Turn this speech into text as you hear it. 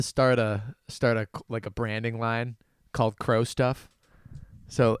start a like a branding line called Crow Stuff.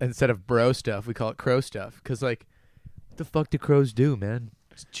 So instead of bro stuff, we call it Crow Stuff. Cause like, what the fuck do crows do, man?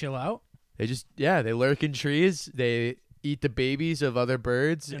 Just chill out. They lurk in trees. They eat the babies of other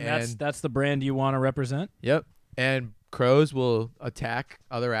birds, and that's the brand you want to represent. Yep. And crows will attack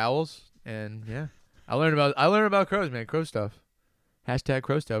other owls, and yeah, I learned about crows, man. Crow Stuff. Hashtag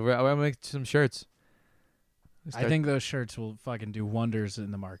Crow Stuff. I'm gonna make some shirts. I think those shirts will fucking do wonders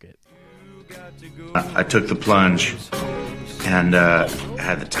in the market. I took the plunge and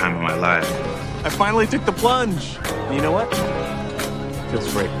had the time of my life. I finally took the plunge. And you know what?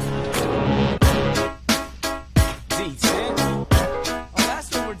 Feels great. D10. Oh,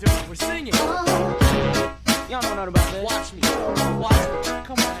 that's what we're doing. We're singing. Y'all know nothing about that. Watch me.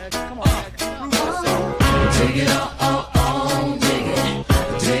 Come on, Ed. Come on, Ed. Prove yourself. Take it all, dig it.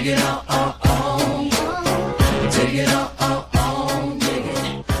 Dig it all, Take it all, dig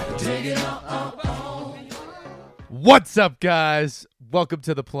it. Dig it all. What's up, guys? Welcome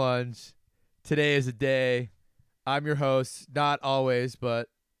to The Plunge. Today is a day. I'm your host, not always, but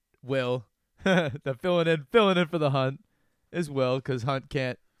Will. The filling in for the Hunt is Will, because Hunt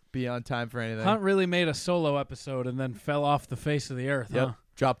can't be on time for anything. Hunt really made a solo episode and then fell off the face of the earth. Yep. Huh?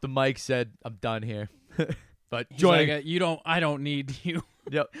 Dropped the mic, said, I'm done here. But He's joining. like, I don't need you.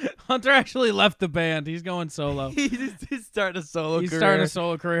 Yep. Hunter actually left the band. He's going solo. He's starting a solo career. He's starting a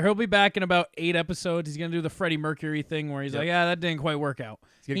solo career. He'll be back in about 8 episodes. He's going to do the Freddie Mercury thing where he's like, yeah, that didn't quite work out.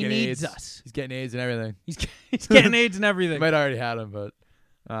 He needs us. He's getting AIDS and everything. He's getting AIDS and everything. He might already had him,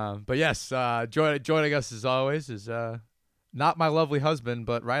 but yes, joining us as always is not my lovely husband,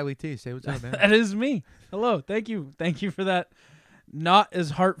 but Riley T. Say what's up, man. That is me. Hello. Thank you for that not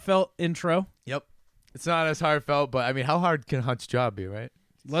as heartfelt intro. Yep. It's not as heartfelt, but I mean, how hard can Hunt's job be, right?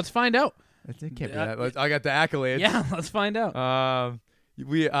 Let's find out. It can't be that. I got the accolades. Yeah, let's find out.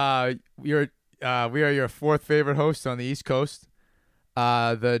 We are your fourth favorite host on the East Coast.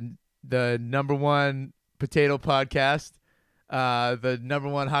 The number one potato podcast, the number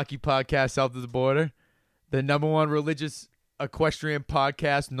one hockey podcast south of the border, the number one religious equestrian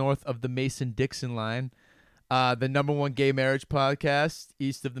podcast north of the Mason-Dixon line, the number one gay marriage podcast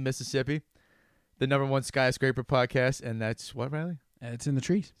east of the Mississippi, the number one skyscraper podcast, and that's what, Riley? It's in the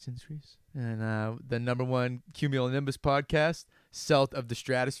trees. It's in the trees. And the number one cumulonimbus podcast south of the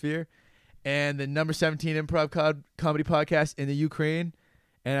stratosphere, and the number 17 improv comedy podcast in the Ukraine.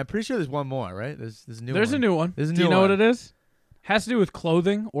 And I'm pretty sure there's one more, right? There's a new one. There's a new one. There's a Do new you know one. what it is? Has to do with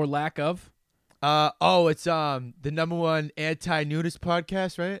clothing or lack of. It's the number one anti-nudist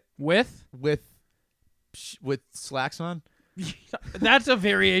podcast, right? With slacks on. That's a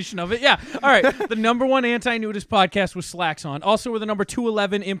variation of it. Yeah. All right. The number one anti-nudist podcast with slacks on. Also, we're the number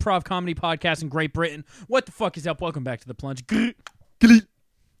 211 improv comedy podcast in Great Britain. What the fuck is up? Welcome back to The Plunge.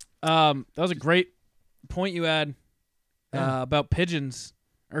 That was a great point you had about pigeons.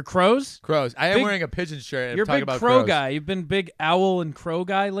 Or crows? Crows. I am wearing a pigeon shirt. And You're a talking big about crow crows. guy. You've been big owl and crow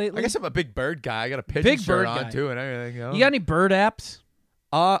guy lately? I guess I'm a big bird guy. I got a pigeon Big shirt bird on, guy. too, and everything. You got any bird apps?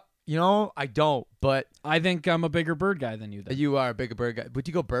 I don't, but I think I'm a bigger bird guy than you. Then. you are a bigger bird guy. Would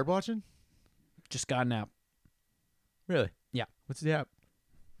you go bird watching? Just got an app Really? Yeah. What's the app?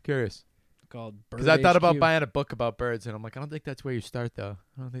 Curious. called Bird Because I thought about HQ. buying a book about birds, and I'm like, I don't think that's where you start, though.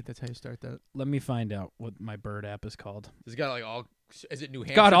 I don't think that's how you start that. Let me find out what my bird app is called. It's got like all. Is it New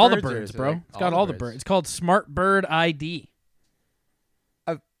Hampshire? It's got all the birds, or birds, is it, bro. like, It's got all the birds. It's called Smart Bird ID.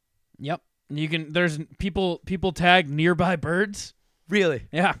 Yep. You can. There's people tag nearby birds. Really?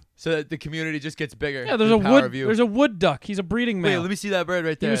 Yeah. So that the community just gets bigger. Yeah. There's through a the power wood. of you. There's a wood duck. He's a breeding Wait, male. let me see that bird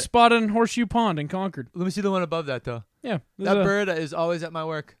right He there. was spotted in Horseshoe Pond in Concord. Let me see the one above that, though. Yeah. That bird is always at my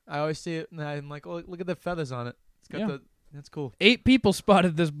work. I always see it, and I'm like, oh, look at the feathers on it. It's got that's cool. 8 people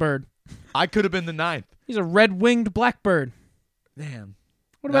spotted this bird. I could have been the 9th. He's a red-winged blackbird. Damn.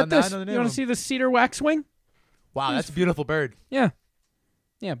 What about Now I this? know the name You want of to see the cedar waxwing? Wow, that's a beautiful bird. Yeah.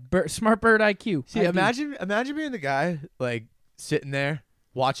 Yeah. Smart Bird IQ. See, ID. imagine being the guy like sitting there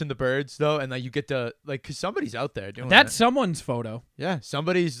watching the birds though, and like you get to like, cause somebody's out there doing That's that. someone's photo. Yeah,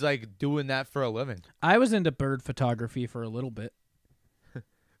 somebody's like doing that for a living. I was into bird photography for a little bit.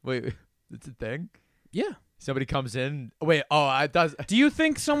 Wait, it's a thing. Yeah. Somebody comes in. Wait, I does. Do you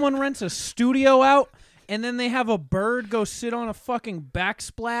think someone rents a studio out and then they have a bird go sit on a fucking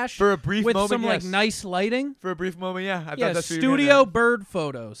backsplash For a brief with moment, some like yes. nice lighting? For a brief moment, yeah. I Yeah, thought that's what you were studio getting bird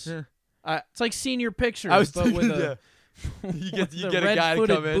photos. at. Yeah. It's like senior pictures, I was but thinking, with a you with get a guy to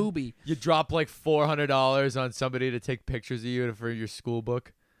red-footed come in. booby. You drop like $400 on somebody to take pictures of you for your school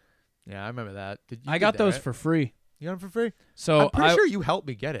book. Yeah, I remember that. I got those right? for free. You got them for free. So I'm pretty sure you helped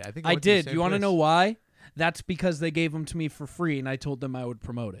me get it. I think I went to the did. same You want to place. know why? That's because they gave them to me for free, and I told them I would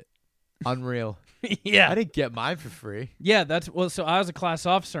promote it. Unreal. Yeah. I didn't get mine for free. Yeah, so I was a class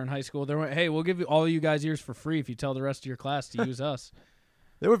officer in high school. They went, hey, we'll give you all you guys ears for free if you tell the rest of your class to use us.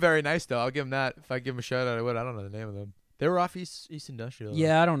 They were very nice, though. I'll give them that. If I give them a shout out, I would. I don't know the name of them. They were off East Industrial.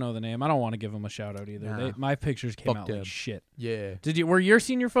 Yeah, I don't know the name. I don't want to give them a shout out either. Nah. My pictures came Fuck out them. like shit. Yeah. Were your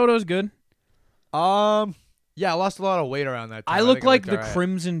senior photos good? Yeah, I lost a lot of weight around that time. I look think like looked the all right.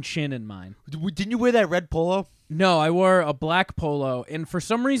 crimson chin in mine. Didn't you wear that red polo? No, I wore a black polo, and for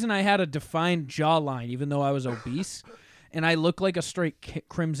some reason I had a defined jawline, even though I was obese, and I look like a straight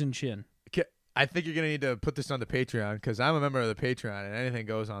crimson chin. I think you're going to need to put this on the Patreon because I'm a member of the Patreon, and anything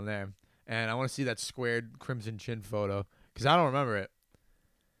goes on there. And I want to see that squared crimson chin photo because I don't remember it.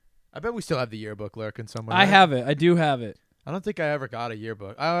 I bet we still have the yearbook lurking somewhere. I right? have it. I do have it. I don't think I ever got a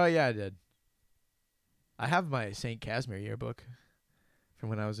yearbook. Oh, yeah, I did. I have my St. Casimir yearbook from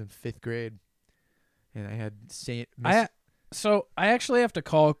when I was in 5th grade. And I had So I actually have to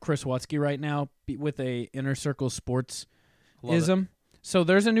call Chris Watsky right now with a Inner Circle Sports-ism. So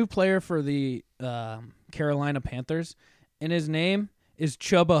there's a new player for the Carolina Panthers, and his name is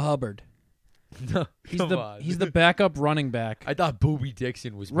Chubba Hubbard. No, He's the backup running back. I thought Booby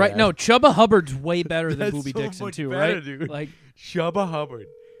Dixon was Right? bad. No, Chubba Hubbard's way better than That's Booby so Dixon much too, better, right? dude. Like, Chubba Hubbard.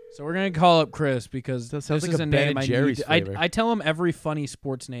 so we're gonna call up Chris because That this sounds like is a a Ben name and Jerry's I flavor. I tell him every funny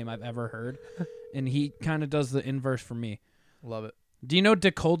sports name I've ever heard, and he kind of does the inverse for me. Love it. Do you know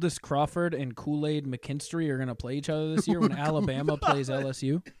DeColdis Crawford and Kool-Aid McKinstry are gonna play each other this year when Alabama plays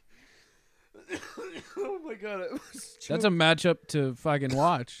LSU? Oh my god, That's a matchup to fucking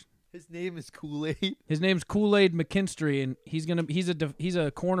watch. His name is Kool-Aid. His name's Kool-Aid McKinstry, and he's a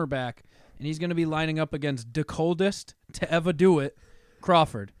cornerback, and he's gonna be lining up against DeColdest to ever do it,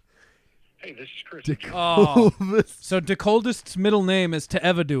 Crawford. Hey, this is Chris. Oh, so DeColdest's middle name is to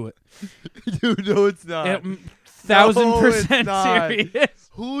ever do it. Dude, no, it's not. 1,000% not. serious.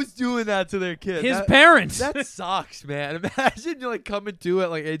 Who's doing that to their kid? His parents. That sucks, man. Imagine you like coming to it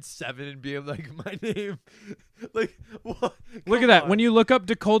like age 7 and being like, my name. Like, what? Look at that. When you look up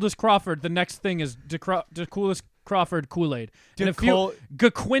DeColdest Crawford, the next thing is DeColdest Crawford Kool-Aid. And if you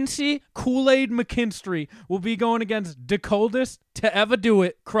Quincy Kool-Aid McKinstry will be going against DeColdest to ever do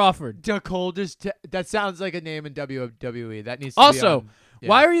it Crawford. DeColdest, that sounds like a name in WWE. That needs to Also, be on, yeah.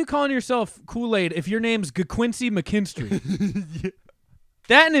 why are you calling yourself Kool-Aid if your name's Quincy McKinstry? Yeah.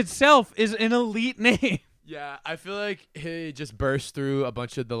 That in itself is an elite name. Yeah, I feel like he just burst through a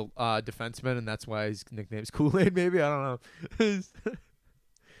bunch of the defensemen, and that's why his nickname's Kool-Aid, maybe? I don't know.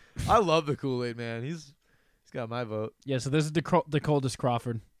 I love the Kool-Aid, man. He's got my vote. Yeah, so this is DeColdest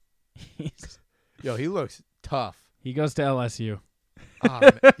Crawford. Yo, he looks tough. He goes to LSU.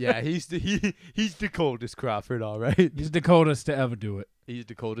 Man. Yeah, he's the coldest Crawford, all right. He's the coldest to ever do it. He's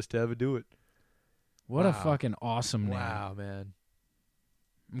the coldest to ever do it. What a Wow. fucking awesome name. Wow, man.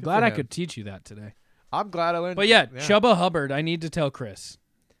 I'm Good glad for I him. could teach you that today. I'm glad I learned. But yeah, Chubba Hubbard, I need to tell Chris.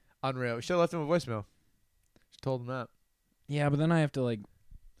 Unreal. We should have left him a voicemail. Just told him that. Yeah, but then I have to like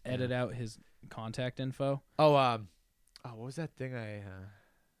edit out his contact info. Oh, what was that thing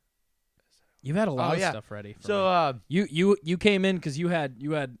You've had a lot of yeah. stuff ready. For So, me. You came in because you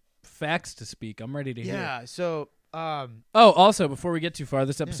had facts to speak. I'm ready to hear. yeah, so, Oh, also, before we get too far,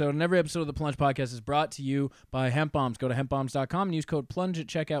 this episode and every episode of the Plunge Podcast is brought to you by Hemp Bombs. Go to hempbombs.com and use code PLUNGE at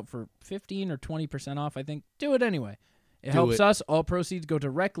checkout for 15 or 20% off, I think. Do it anyway. It helps us. All proceeds go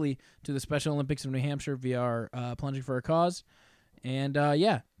directly to the Special Olympics of New Hampshire via our Plunging for a Cause. And,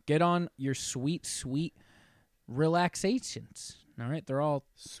 yeah, get on your sweet, sweet relaxations. All right? They're all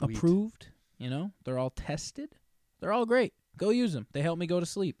Sweet. approved. You know? They're all tested. They're all great. Go use them. They help me go to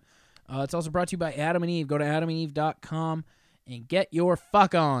sleep. It's also brought to you by Adam and Eve. Go to adamandeve.com and get your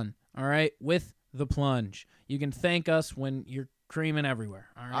fuck on, all right, with the plunge. You can thank us when you're creaming everywhere.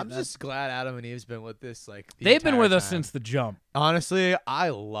 All right? I'm just glad Adam and Eve's been with this. Like, They've been entire with us time. since the jump. Honestly, I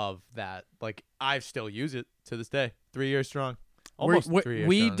love that. Like, I still use it to this day. 3 years strong. Almost 3 years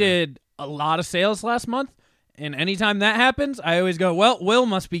We strong, did a lot of sales last month, and anytime that happens, I always go, well, Will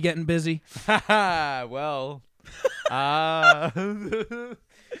must be getting busy. Well,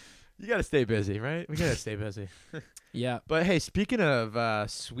 you got to stay busy, right? We got to stay busy. Yeah. But hey, speaking of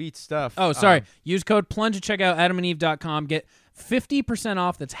sweet stuff. Oh, sorry. Use code PLUNGE to check out adamandeve.com. Get 50%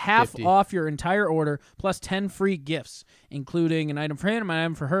 off. That's half 50. off your entire order, plus 10 free gifts, including an item for him, an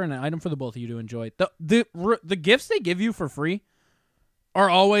item for her, and an item for the both of you to enjoy. The gifts they give you for free are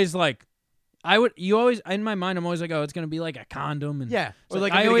always like, in my mind, I'm always like, oh, it's going to be like a condom. And Yeah. so Or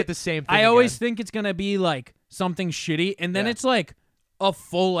like, I I'm going to always, get the same thing I always again. think it's going to be like something shitty, and then Yeah. it's like a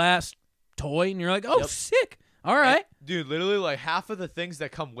full-ass toy, and you're like, oh, Yep. sick. All right. Dude, literally like half of the things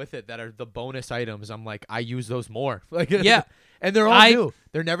that come with it that are the bonus items, I'm like, I use those more. Like, Yeah. and they're all new.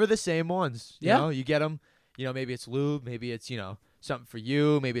 They're never the same ones. You Yeah. know, you get them. You know, maybe it's lube, maybe it's something for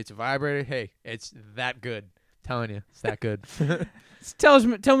you, maybe it's a vibrator. Hey, it's that good. I'm telling you, it's that good.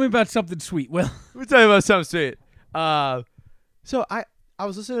 Tell me about something sweet, Will. Let me tell you about something sweet. So I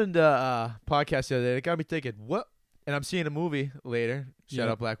was listening to a podcast the other day. It got me thinking, what? And I'm seeing a movie later. Shout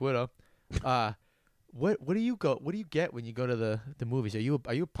out Black Widow. What do you get when you go to the movies? Are you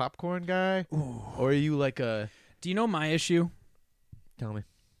a popcorn guy, or are you like a? Do you know my issue? Tell me.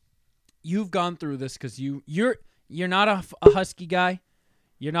 You've gone through this because you're not a husky guy.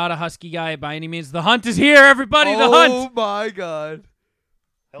 You're not a husky guy by any means. The hunt is here, everybody. The hunt. Oh my God.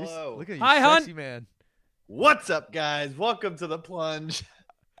 Hello. Look at you, Hi, sexy Hunt. man. What's up, guys? Welcome to the plunge.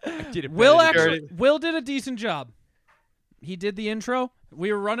 I did it Will better than you. Will did a decent job. He did the intro.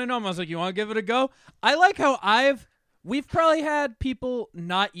 We were running home. I was like, "You want to give it a go?" I like how we've probably had people,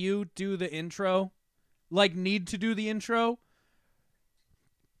 not you, do the intro, like need to do the intro.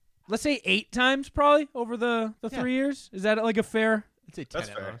 Let's say 8 times probably over the 3 years. Is that like a fair? I'd say 10 That's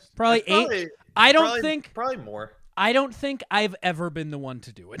at fair. most. Probably That's 8. I don't think. Probably more. I don't think I've ever been the one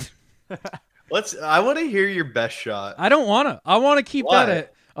to do it. I want to hear your best shot. I don't want to. I want to keep Why?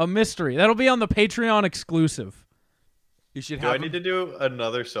 that a mystery. That'll be on the Patreon exclusive. You should Do have. I need to do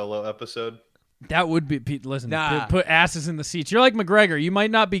another solo episode? That would be Pete. Listen, Nah. put asses in the seats. You're like McGregor. You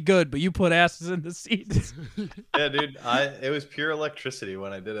might not be good, but you put asses in the seats. Yeah, dude. It was pure electricity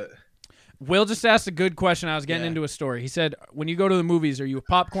when I did it. Will just asked a good question. I was getting Yeah. into a story. He said, when you go to the movies, are you a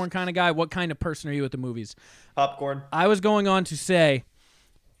popcorn kind of guy? What kind of person are you at the movies? Popcorn. I was going on to say,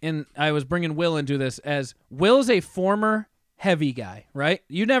 and I was bringing Will into this, as Will's a former heavy guy, right?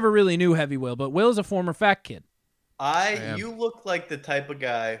 You never really knew heavy Will, but Will's a former fat kid. am. You look like the type of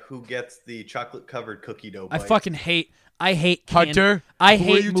guy who gets the chocolate covered cookie dough. I bites. fucking hate candy. Hunter, I who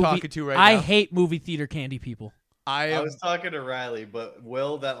hate are you movie, talking to right I now? hate movie theater candy people. I was talking to Riley, but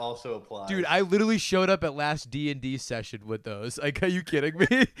Will, that also applies. Dude, I literally showed up at last D&D session with those. Like, are you kidding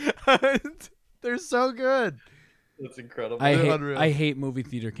me? They're so good. That's incredible. Unreal. I hate movie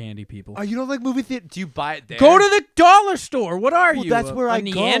theater candy people. Oh, you don't like movie theater? Do you buy it there? Go to the dollar store. What are Well, you? that's where a I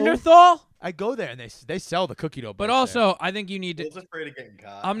go. Neanderthal? I go there and they sell the cookie dough. But bites also, I think you need to. Will's afraid of getting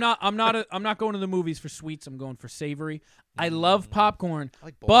caught. I'm not going to the movies for sweets. I'm going for savory. I love popcorn, I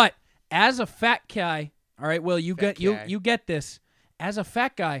like both. but as a fat guy, all right, Will, you Fat get guy. you get this. As a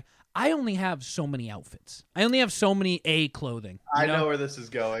fat guy, I only have so many outfits. I only have so many clothing. You I know where this is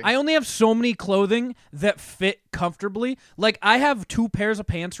going. I only have so many clothing that fit comfortably. Like, I have 2 pairs of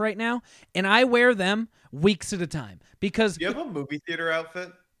pants right now, and I wear them weeks at a time because Do you have a movie theater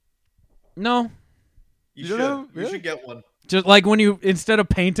outfit? no. You You should. don't know? You Really? should get one. Just like when you, instead of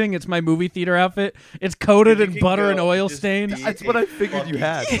painting, it's my movie theater outfit. It's coated You in can butter go and oil just stains. be That's a what I figured you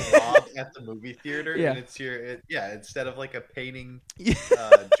had. fucking slob at the movie theater, Yeah. and it's instead of like a painting Yeah.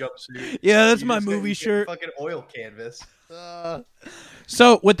 jumpsuit. Yeah, that's you my just movie get shirt. Fucking oil canvas.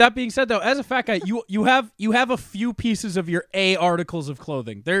 So, with that being said, though, as a fat guy, you have a few pieces of your A articles of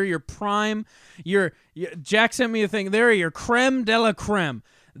clothing. They're your prime. Jack sent me a thing. They're your creme de la creme.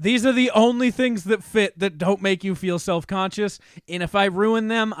 These are the only things that fit that don't make you feel self-conscious. And if I ruin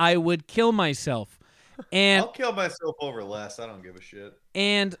them, I would kill myself. And I'll kill myself over less. I don't give a shit.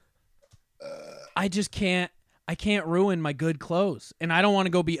 and I just can't. I can't ruin my good clothes, and I don't want to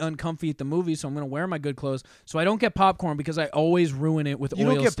go be uncomfy at the movie, so I'm going to wear my good clothes. So I don't get popcorn because I always ruin it with You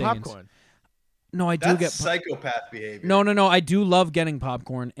oil don't get stains. popcorn. No, I do That's get. psychopath behavior. No. I do love getting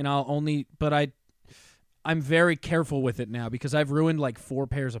popcorn, and I'm very careful with it now because I've ruined like 4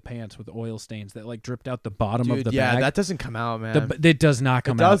 pairs of pants with oil stains that like dripped out the bottom of Dude, the yeah, bag. that doesn't come out, man. It does not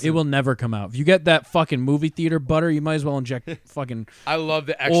come out. It doesn't. will never come out. If you get that fucking movie theater butter, you might as well inject fucking. I love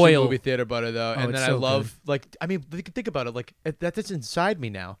the extra Oil. movie theater butter though, and it's then I so love think about it, like that's inside me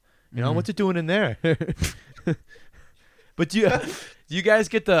now. You know what's it doing in there? But do you guys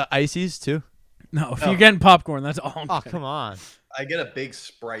get the ices too? No, if you're getting popcorn, that's all. I'm Oh, getting. come on. I get a big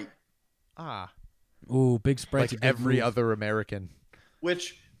Sprite. Ooh, big Sprite's Like a good every move. other American.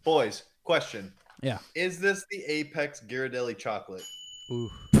 Which, boys, question. Yeah. Is this the Apex Ghirardelli chocolate? Ooh,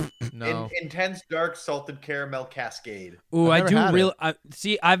 no. Intense dark salted caramel cascade. Ooh, I've I never do had really.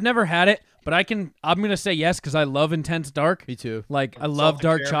 See, I've never had it, but I'm gonna say yes because I love intense dark. Me too. Like I love Salted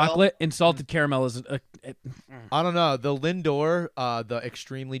dark caramel? chocolate, and salted caramel is. I don't know. The Lindor, the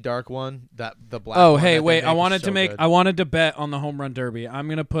extremely dark one, the black. Oh, one hey, that they wait! I make is wanted so to make. good. I wanted to bet on the home run derby. I'm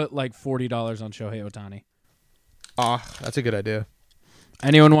gonna put like $40 on Shohei Ohtani. That's a good idea.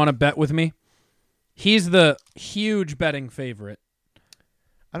 Anyone want to bet with me? He's the huge betting favorite.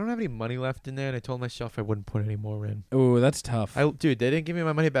 I don't have any money left in there, and I told myself I wouldn't put any more in. Oh, that's tough. Dude, they didn't give me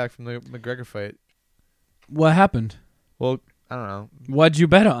my money back from the McGregor fight. What happened? Well, I don't know. What'd you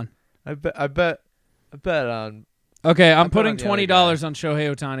bet on? I bet on. Okay, I'm bet putting on the other $20 on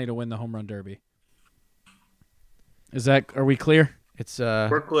Shohei Ohtani to win the home run derby. Are we clear? It's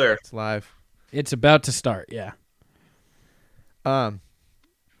We're clear. It's live. It's about to start. Yeah.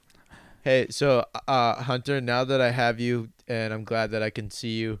 Hey, so Hunter, now that I have you, and I'm glad that I can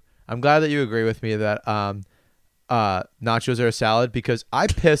see you. I'm glad that you agree with me that nachos are a salad, because I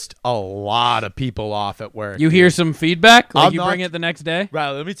pissed a lot of people off at work. You hear some feedback? Like I'm you not- bring it the next day? Right,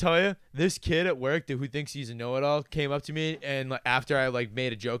 let me tell you, this kid at work who thinks he's a know-it-all came up to me, and after I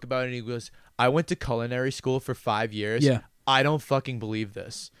made a joke about it, and he goes, "I went to culinary school for 5 years. Yeah. I don't fucking believe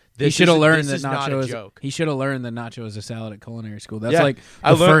this. He should have learned that this is not a nacho is. joke." He should have learned that nacho is a salad at culinary school. That's Yeah, like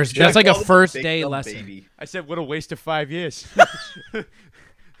I the learned- first. yeah, That's like a Call it first big day dumb lesson. baby. I said, what a waste of 5 years.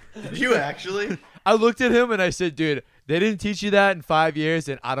 Did you actually? I looked at him and I said, dude, they didn't teach you that in 5 years,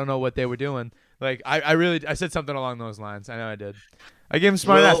 and I don't know what they were doing. I said something along those lines. I know I did. I gave him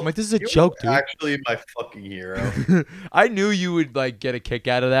smart ass. I'm like, this is a you're joke, dude. Actually, my fucking hero. I knew you would get a kick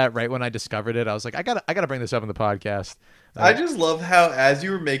out of that right when I discovered it. I was like, I gotta bring this up in the podcast. I just love how, as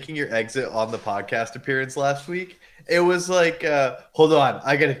you were making your exit on the podcast appearance last week, it was like, hold on,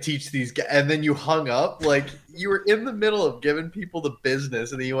 I gotta teach these guys, and then you hung up. Like, you were in the middle of giving people the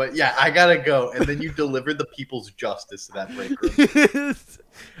business, and then you went, yeah, I gotta go, and then you delivered the people's justice to that break room.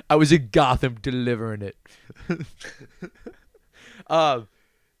 I was in Gotham delivering it.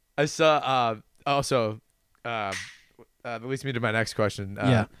 I saw also that leads me to my next question.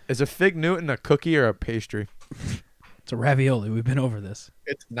 Yeah. Is a fig Newton a cookie or a pastry? It's a ravioli. We've been over this.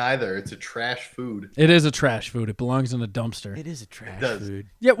 It's neither. It's a trash food. It is a trash food. It belongs in a dumpster. It is a trash does. food.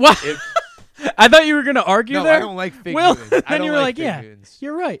 Yeah. What? It- I thought you were gonna argue No, there. I don't like fig Well, Newtons. I then don't you were like, fig yeah, Newtons.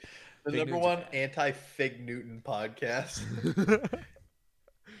 you're right. The Fig number Newtons are one anti-Fig Newton podcast.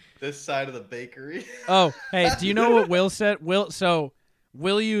 This side of the bakery. Oh, hey, do you know what Will said?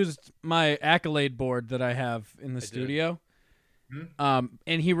 Will used my accolade board that I have in the studio. And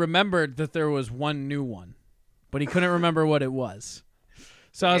he remembered that there was one new one, but he couldn't remember what it was.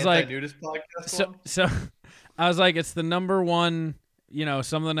 So I was like, Anti-nudist podcast so I was like, it's the number one,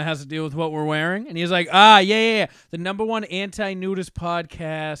 something that has to deal with what we're wearing. And he was like, yeah. The number one anti-nudist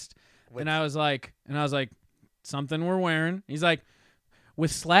podcast. And I was like, something we're wearing. He's like,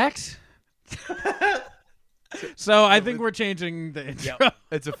 with slacks? So I think we're changing the intro. Yep,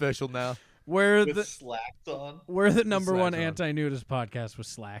 it's official now. We're with the slacks on. we're the number one slacks on. anti-nudist podcast with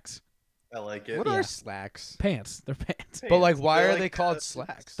slacks. I like it. What are slacks? Pants. They're pants. But why They're are they like, called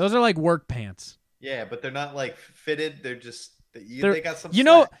slacks? Those are like work pants. Yeah, but they're not fitted. They're just They're- they got some. You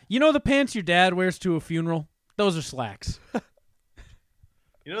slack. know the pants your dad wears to a funeral? Those are slacks.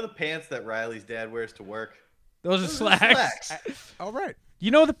 You know the pants that Riley's dad wears to work? Those are Those slacks. All right. You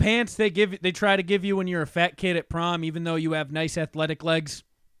know the pants they try to give you when you're a fat kid at prom, even though you have nice athletic legs?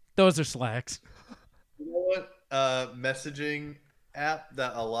 Those are slacks. You know what messaging app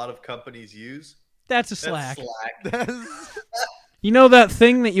that a lot of companies use? That's a That's slack. Slack. You know that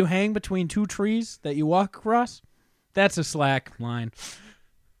thing that you hang between two trees that you walk across? That's a slack line.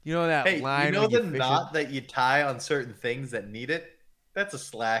 You know that Hey, line you know when the you're fishing? knot that you tie on certain things that need it? That's a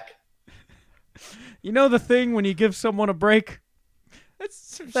slack. You know the thing when you give someone a break?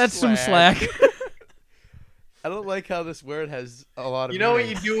 That's some slack. I don't like how this word has a lot of. You know what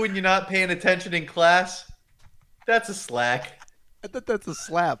you meanings. do when you're not paying attention in class? That's a slack. I thought that's a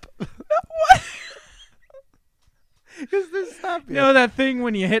slap. What? Because this slap. You know that thing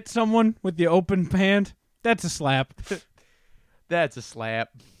when you hit someone with your open hand? That's a slap. That's a slap.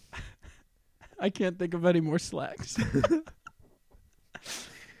 I can't think of any more slacks.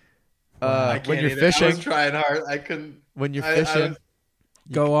 I can't When you're either. I was fishing, trying hard. I couldn't. when you're I fishing, was-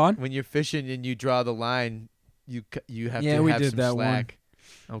 Go on. when you're fishing and you draw the line, you have Yeah, to we have did some that one. slack.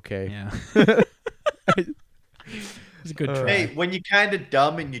 Okay. Yeah. It's a good try. Hey, when you kind of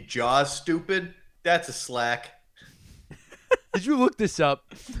dumb and your jaw's stupid, that's a slack. Did you look this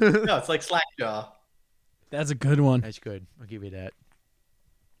up? No, it's like slack jaw. That's a good one. That's good. I'll give you that.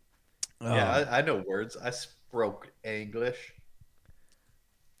 Yeah, I know words. I spoke English.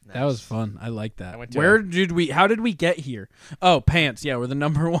 That was fun. I like that. I went to How did we get here? Oh, pants. Yeah, we're the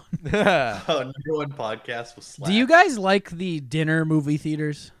number one. Oh, number one podcast was slack. Do you guys like the dinner movie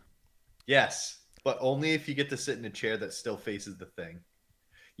theaters? Yes, but only if you get to sit in a chair that still faces the thing.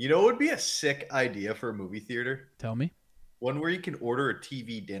 You know what would be a sick idea for a movie theater? Tell me. One where you can order a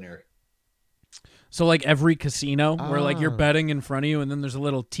TV dinner. So like every casino where like you're Ah. betting in front of you, and then there's a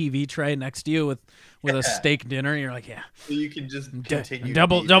little TV tray next to you with a steak dinner. And you're like, yeah, So you can just continue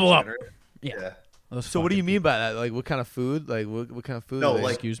double to be double up. degenerate. Yeah. Yeah. Those So what do you fucking mean by that? Like what kind of food? Like what kind of food? No, are they-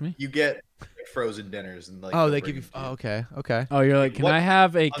 like Excuse me? you get frozen dinners and like. oh, they'll they bring give you. them to Oh, okay, okay. Oh, you're like, can What I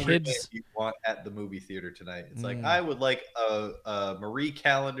have a Hungry Man kid's? you want at the movie theater tonight? It's like Mm. I would like a Marie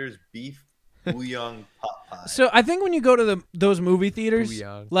Callender's beef bouillon pot pie. So I think when you go to those movie theaters,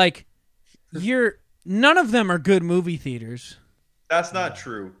 Bouillon. like none of them are good movie theaters. That's not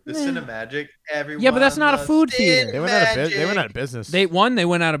true. The Cinemagic, everyone. Yeah, but that's not a loves food theater. They went out of Cinemagic. They went out of business. They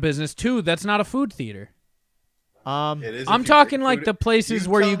went out of business. Two, that's not a food theater. It is if I'm you talking bring like food- the places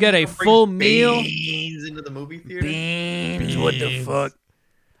you where tell you me get a don't bring full meal. beans into the movie theater. Beans, what the fuck?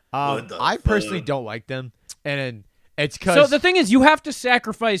 What the I personally fuck? don't like them, and it's So because the thing is, you have to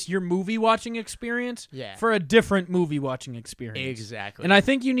sacrifice your movie watching experience Yeah. for a different movie watching experience. exactly. And I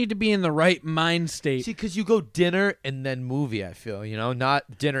think you need to be in the right mind state. see because you go dinner and then movie. I feel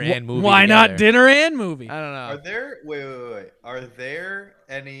not dinner and movie. Why not together. dinner and movie? I don't Are know. there wait? Are there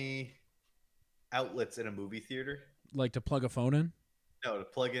any outlets in a movie theater? Like to plug a phone in? No, to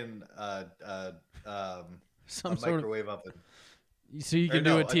plug in Some a sort of microwave oven. so you or can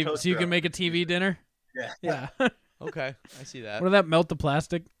no, do a a TV. So toaster you can oven. make a TV dinner. Yeah. Yeah. Okay, I see that. What did that melt the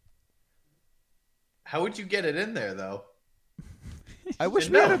plastic? How would you get it in there though? I wish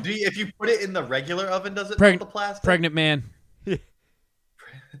we No, had a if you put it in the regular oven, does it Preg- melt the plastic? Pregnant man. I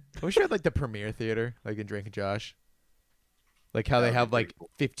wish we had like the premiere theater, like in Drink and Josh. Like how That they would be have pretty like cool.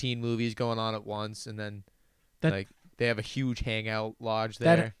 15 movies going on at once, and then That- like they have a huge hangout lodge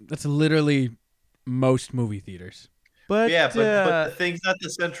there. That's literally most movie theaters. But Yeah, but the thing's at the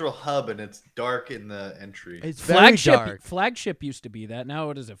central hub and it's dark in the entry. it's very Flagship dark. Flagship used to be that. Now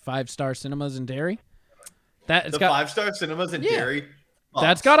what is it? 5-star cinemas in Derry. It's The got 5-star cinemas in Yeah. Derry.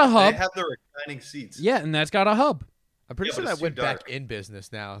 That's got a hub. They have the reclining seats. yeah, and that's got a hub. I'm pretty Yeah, sure but that it's too went back dark. in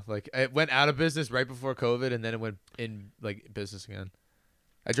business now. Like it went out of business right before COVID, and then it went in like business again.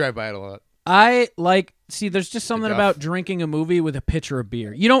 I drive by it a lot. I see. There's just something Duff. about drinking a movie with a pitcher of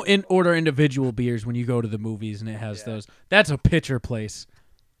beer. You don't order individual beers when you go to the movies, and it has those. That's a pitcher place.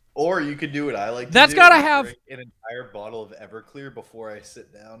 Or you could do what I like to That's do. gotta and have- drink an entire bottle of Everclear before I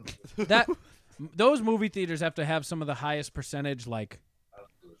sit down. That those movie theaters have to have some of the highest percentage, like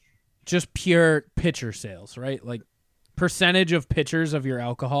just pure pitcher sales, right? Like percentage of pitchers of your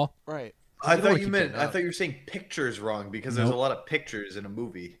alcohol. Right. I don't wanna thought you keep meant getting I thought you were saying pictures wrong because there's a lot of pictures in a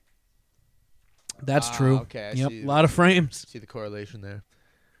movie. That's Ah, true. okay, I Yep, see. a lot of frames. See the correlation there.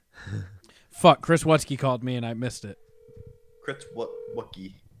 Fuck, Chris Wutsky called me and I missed it. Crits what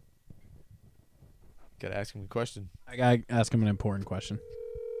Wookie. Gotta ask him a question. I gotta ask him an important question.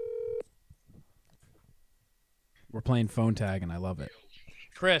 We're playing phone tag and I love it.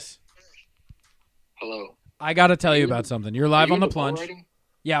 Chris, Hello. I gotta tell you about something. You're live Are you on the into bull Plunge. riding?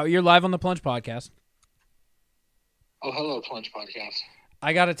 Yeah, you're live on the Plunge podcast. Oh, hello, Plunge Podcast.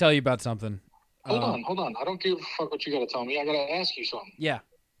 I gotta tell you about something. Hold on. I don't give a fuck what you gotta tell me. I gotta ask you something. Yeah.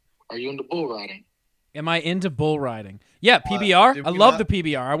 Are you into bull riding? Am I into bull riding? Yeah, PBR. did I we love not- the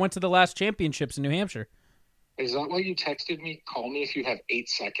PBR. I went to the last championships in New Hampshire. Is that why you texted me? Call me if you have 8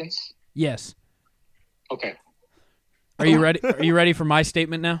 seconds. Yes. Okay. Are you ready? Are you ready for my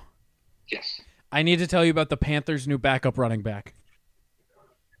statement now? Yes. I need to tell you about the Panthers' new backup running back.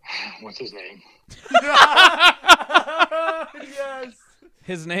 What's his name? Yes.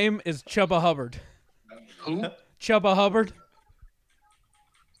 His name is Chubba Hubbard. Who? Chubba Hubbard.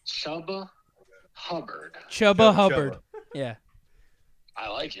 Chubba Hubbard. Chubba Chubba. Hubbard. Yeah. I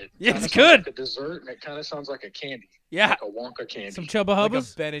like it. Yeah, Kinda it's sounds good. Like a dessert, and it kind of sounds like a candy. Yeah. Like a Wonka candy. Some Chubba Like a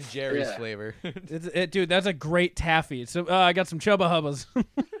Hubbas. Ben and Jerry's Yeah. flavor. Dude, that's a great taffy. So I got some Chubba Hubbas.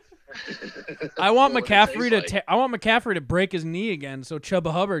 I want What it McCaffrey to tastes like. I want McCaffrey to break his knee again, so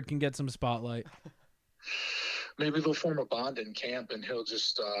Chubba Hubbard can get some spotlight. Maybe they'll form a bond in camp, and he'll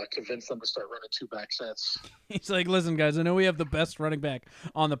just convince them to start running 2-back sets. He's like, listen, guys, I know we have the best running back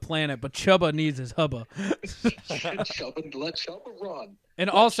on the planet, but Chubba needs his hubba. Chubba, let Chubba run. And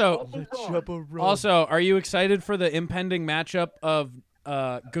also, Chubba run. also, are you excited for the impending matchup of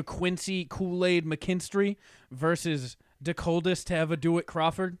Gaquincy Kool-Aid McKinstry versus DeColdest to have a do it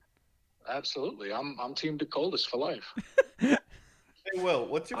Crawford? Absolutely. I'm Team DeColdest for life. Hey Will,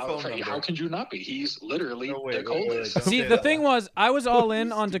 what's your phone How number? can you not be? He's literally No, wait, the wait, wait, coldest. don't See, say the that. thing was, I was all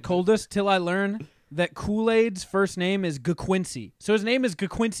in on DeColdest till I learned that Kool-Aid's first name is Gaquincy. So his name is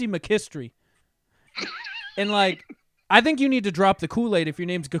Gaquincy McKinstry. And, like, I think you need to drop the Kool-Aid if your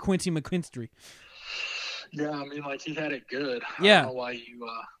name's Gaquincy McKinstry. Yeah, I mean, like he had it good. Yeah. I don't know why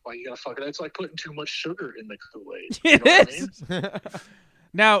you gotta fuck it. It's like putting too much sugar in the Kool-Aid. It You know what I is. mean?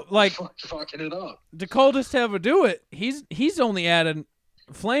 Now, like, fucking it up. the coldest to ever do it, he's only added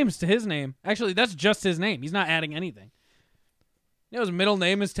flames to his name. Actually, that's just his name. He's not adding anything. You know his middle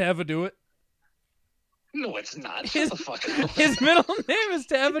name is to ever do it? No, it's not. Shut the fuck up. His middle name is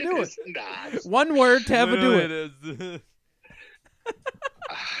to ever do it. It's not. One word to ever do it. Literally,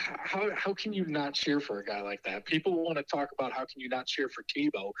 How can you not cheer for a guy like that? People want to talk about how can you not cheer for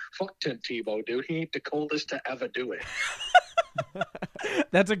Tebow. Fuck Tim Tebow, dude. He ain't the coldest to ever do it.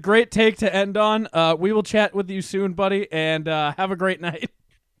 That's a great take to end on. We will chat with you soon, buddy, and have a great night.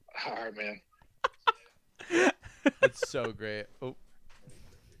 All right, man. That's so great.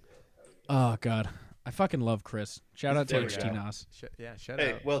 Oh, God. I fucking love Chris. Shout out to There we HT go. Nas. Shut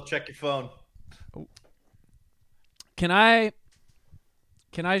Hey, up. Will, check your phone. Can I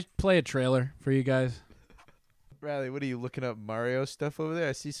play a trailer for you guys? Riley, what are you looking up Mario stuff over there?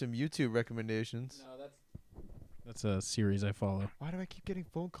 I see some YouTube recommendations. No, that's a series I follow. Why do I keep getting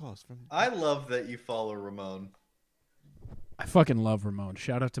phone calls from? I love that you follow Ramon. I fucking love Ramon.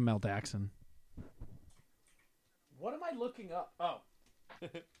 Shout out to Mel Daxon. What am I looking up? Oh.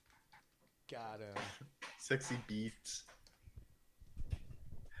 Got him. Sexy beats.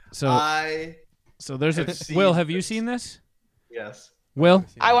 So there's have a seen Will, have you this. seen this? Yes. Will,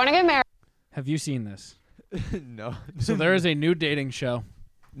 I want to get married. have you seen this? No. So there is a new dating show.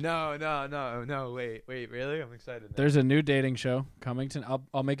 No. Wait. Really? I'm excited. Now. There's a new dating show coming to.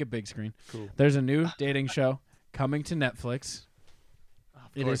 I'll make it big screen. Cool. There's a new dating show coming to Netflix.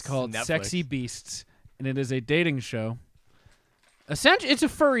 It course, is called Netflix. Sexy Beasts, and it is a dating show. Essentially, it's a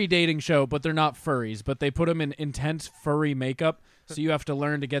furry dating show, but they're not furries. But they put them in intense furry makeup, so you have to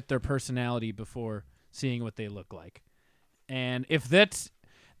learn to get their personality before seeing what they look like. And if that's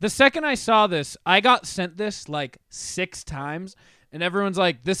the second I saw this, I got sent this like 6 times, and everyone's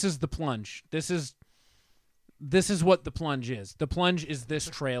like, "This is the plunge. This is what the plunge is. The plunge is this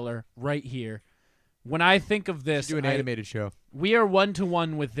trailer right here." When I think of this, Do an animated show. we are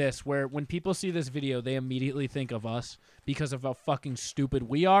 1-to-1 with this, where when people see this video, they immediately think of us because of how fucking stupid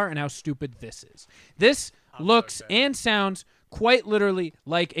we are and how stupid this is. This looks and sounds quite literally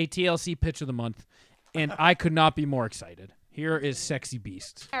like a TLC pitch of the month, and I could not be more excited. Here is Sexy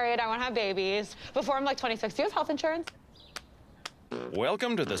Beasts. Married. I want to have babies. Before I'm like 26, do you have health insurance?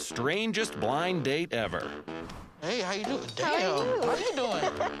 Welcome to the strangest blind date ever. Hey, how you doing? How are you? How you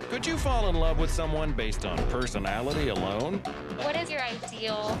doing? Could you fall in love with someone based on personality alone? What is your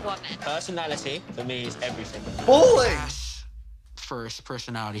ideal woman? Personality for me is everything. Bowling. Ass first,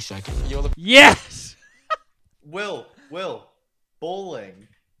 personality second. You're the Yes! Will. Bowling.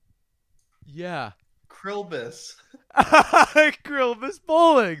 Yeah. Krilbus. Krilbus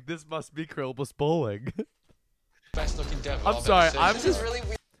Bowling. This must be Krilbus Bowling. best looking devil. I'm sorry. I'm just really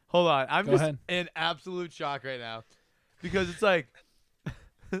weird. hold on. I'm Go just ahead. in absolute shock right now because it's like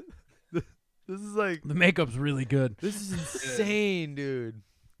this is like The makeup's really good. this is insane, dude.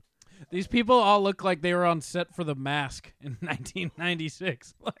 These people all look like they were on set for The Mask in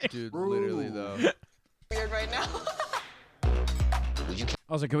 1996. Like, Dude, literally though. Weird right now.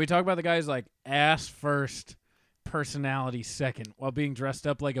 also, can we talk about the guy's like ass first, personality second, while being dressed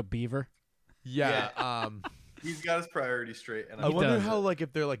up like a beaver? Yeah. He's got his priorities straight. And I He wonder does. how like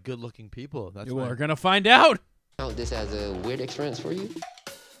if they're like good-looking people. That's You why. are gonna find out. Count this as a weird experience for you.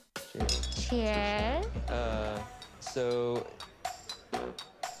 Cheers. So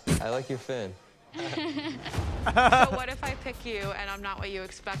I like your fin. So what if I pick you and I'm not what you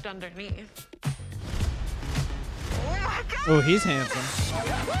expect underneath? Oh, he's handsome.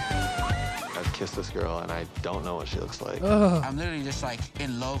 I've kissed this girl and I don't know what she looks like. Ugh. I'm literally just like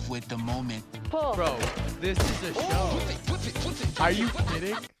in love with the moment. Pull. Bro, this is a show. Are you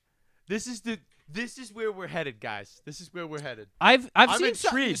kidding? This is where we're headed, guys. This is where we're headed. I've I'm seen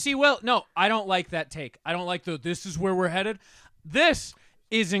some, intrigued. see, well, no, I don't like that take. I don't like this is where we're headed. This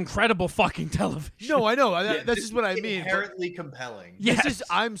is incredible fucking television. No, I know. That's just what I mean. but Inherently compelling. Yes. This is.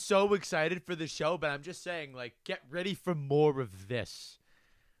 I'm so excited for the show, but I'm just saying, like, get ready for more of this.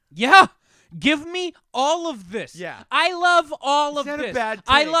 Yeah. Give me all of this. Yeah. I love all It's of not a this. bad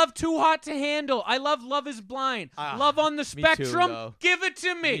I take. love Too Hot to Handle. I love Love is Blind. Ah, Love on the me too, Spectrum. though. Give it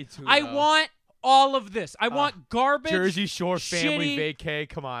to me. Me too, I though. want all of this. I want garbage. Jersey Shore family shitty- vacay.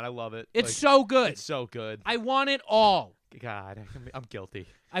 Come on, I love it. It's Like, so good. It's so good. I want it all. God, I'm guilty.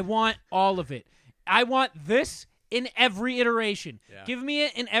 I want all of it. I want this in every iteration. Yeah. Give me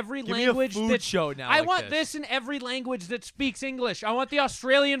it in every Give me a language food that show now I like want this. this in every language that speaks English. I want the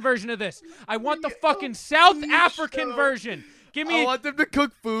Australian version of this. I want the fucking South African version. Give I me want them to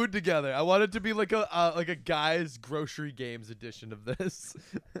cook food together. I want it to be like a guy's grocery games edition of this.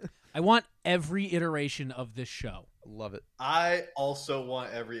 I want every iteration of this show. Love it. I also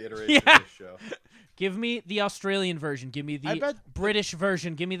want every iteration of this show. Give me the Australian version. Give me the British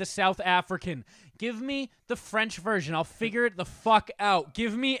version. Give me the South African. Give me the French version. I'll figure it the fuck out.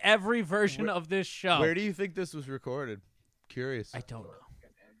 Give me every version of this show. Where do you think this was recorded? Curious. I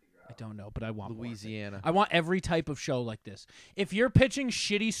don't know, but I want Louisiana. more. I want every type of show like this. If you're pitching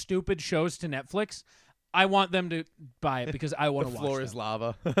shitty, stupid shows to Netflix, I want them to buy it because I want to watch The floor them. is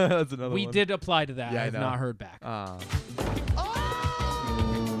lava. That's another We one. did apply to that. Yeah, I have know. not heard back.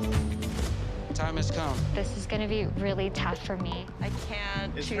 Time has come. This is going to be really tough for me. I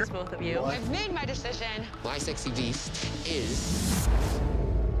can't choose both of you. I've made my decision. My sexy beast is...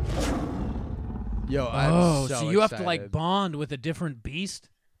 Yo, I'm so you have to excited. bond with a different beast?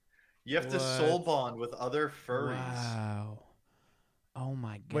 You have to soul bond with other furries. Wow. Oh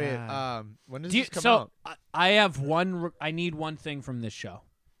my god. Wait, when does Do you- this come so out? I have one. I need one thing from this show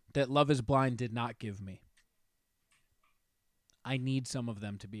that Love Is Blind did not give me. I need some of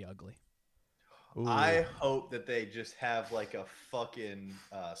them to be ugly. Ooh, I hope that they just have like a fucking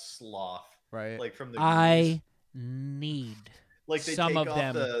sloth, right? like from the I Goonies. need Like they some take of off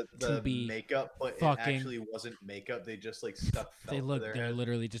them the to be makeup, but it fucking- actually wasn't makeup. They just like stuck felt They to look. their They're head.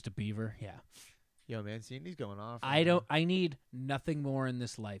 literally just a beaver. Yeah. Yo, man, Cindy's going off. I don't. I need nothing more in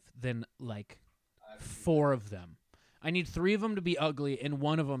this life than like 4 of them. I need 3 of them to be ugly and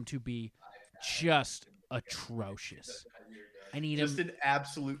 1 of them to be just atrocious. I need just him. an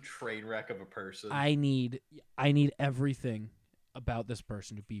absolute train wreck of a person. I need everything about this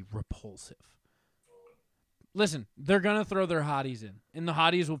person to be repulsive. Listen, they're gonna throw their hotties in, and the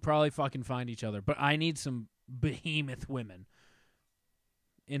hotties will probably fucking find each other. But I need some behemoth women.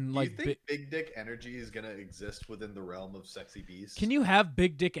 In Do like, you think big dick energy is gonna exist within the realm of sexy beasts? can you have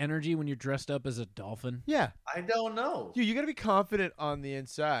big dick energy when you're dressed up as a dolphin? Yeah, I don't know. you gotta be confident on the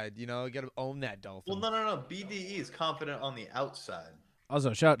inside. You know, you gotta own that dolphin. Well, no. BDE is confident on the outside.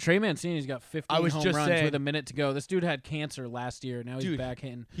 Also, shout out Trey Mancini's got 15 I was home just runs saying- with a minute to go. This dude had cancer last year. Now he's Dude, back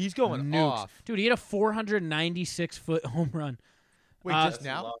hitting. he's going nukes. off. Dude, he had a 496-foot home run. Wait, Uh, just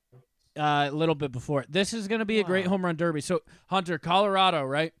now? A little bit before. This is going to be a great home run derby. So, Hunter, Colorado,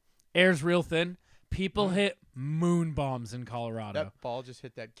 right? Air's real thin. People hit moon bombs in Colorado. That ball just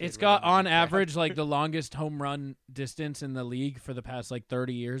hit that kid. It's right got, in the on back. average, like the longest home run distance in the league for the past, like,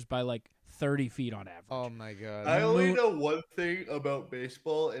 30 years by, like, 30 feet on average. Oh, my God. I only know one thing about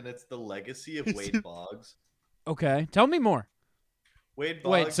baseball, and it's the legacy of It's- Wade Boggs. Okay. Tell me more. Wade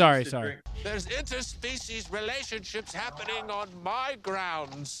Boggs. Wait, sorry, used to sorry. drink- There's interspecies relationships happening on my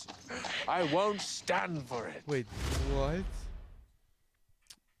grounds. I won't stand for it. Wait, what?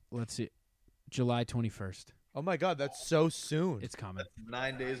 Let's see. July 21st. Oh, my God, that's so soon. It's coming.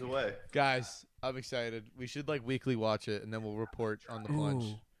 9 days away. Guys, I'm excited. We should, like, weekly watch it, and then we'll report on the plunge.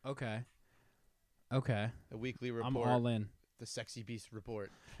 Ooh, okay. Okay. The weekly report. I'm all in. The Sexy Beast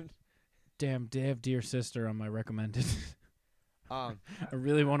report. Damn, they have Dear Sister on my recommended. I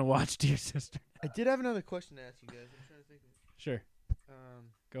really want to watch Dear Sister. did have another question to ask you guys. I'm trying to think. Sure.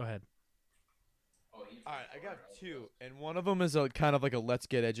 Go ahead. All right, I got 2, and one of them is a kind of like a let's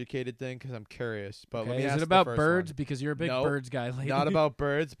get educated thing because I'm curious. But let Okay. me Is ask it the about first birds? one. Because you're a big No, birds guy lately. Not about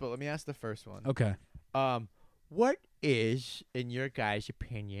birds, but let me ask the first one. Okay. What is, in your guys'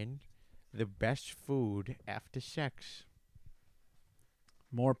 opinion, the best food after sex?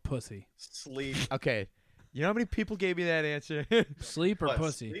 More pussy. Sleep. Okay, you know how many people gave me that answer? Sleep or What,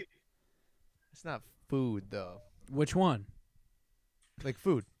 pussy? sleep? It's not food though. Which one? Like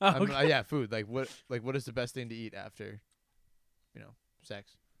food. Oh, okay. Yeah, food. Like what is the best thing to eat after,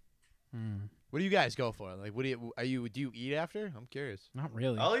 sex? What do you guys go for? Like, what do you eat after? I'm curious. Not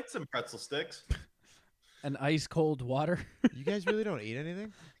really. I'll eat some pretzel sticks. An ice cold water? You guys really don't eat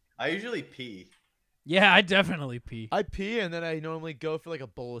anything? I usually pee. Yeah, I definitely pee. I pee and then I normally go for like a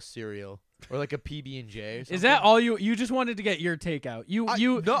bowl of cereal or like a PB&J. Is that all you just wanted to get your take out? You I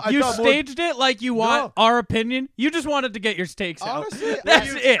thought more- staged it like you want our opinion. You just wanted to get your takes Honestly, out. That's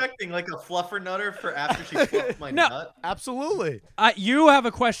What are you it. expecting? Like a fluffer nutter for after she fluffed my No. nut? Absolutely. You have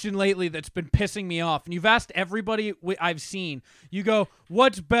a question lately that's been pissing me off, and you've asked everybody I've seen. You go,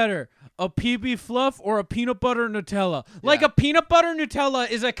 what's better, a PB fluff or a peanut butter Nutella? Like a peanut butter Nutella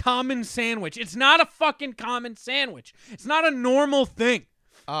is a common sandwich. It's not a fucking common sandwich. It's not a normal thing.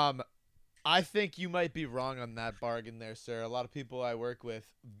 I think you might be wrong on that bargain there, sir. A lot of people I work with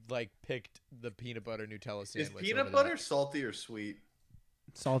picked the peanut butter Nutella Is sandwich. peanut over butter that. salty or sweet?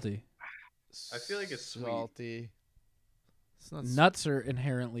 Salty. I feel like it's sweet. salty. It's not Nuts are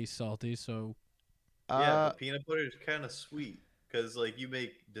inherently salty, so Yeah, but peanut butter is kind of sweet because like you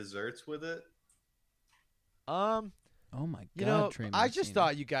make desserts with it. Oh my god, You know, Trey I just Mancini.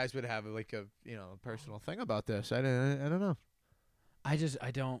 thought you guys would have like a personal thing about this. I don't know. I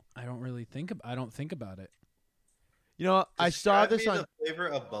don't really think I don't think about it. You know, I saw Describe this me on the flavor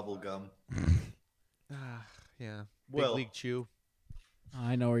of bubble gum. yeah, Big Will. League Chew.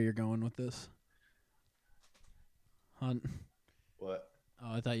 I know where you're going with this. Hunt. What?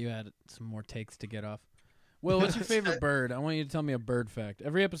 Oh, I thought you had some more takes to get off. Will, what's your favorite bird? I want you to tell me a bird fact.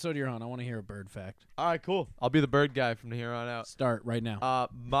 Every episode you're on, I want to hear a bird fact. All right, cool. I'll be the bird guy from here on out. Start right now.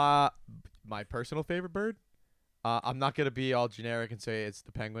 My personal favorite bird. I'm not gonna be all generic and say it's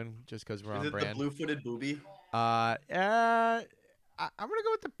the penguin just because we're Is on it brand. the blue-footed booby? I'm gonna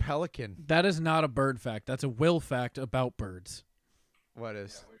go with the pelican. That is not a bird fact. That's a Will fact about birds. What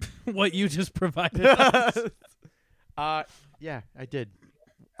is? What you just provided us. Yeah, I did.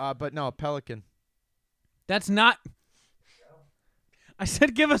 But no, a pelican. That's not. I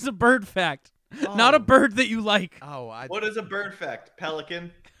said give us a bird fact, not a bird that you like. What is a bird fact?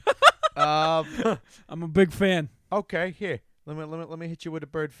 Pelican. I'm a big fan. Okay, here. Let me hit you with a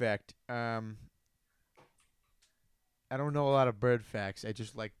bird fact. I don't know a lot of bird facts. I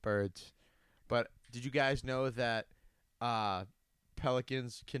just like birds. But did you guys know that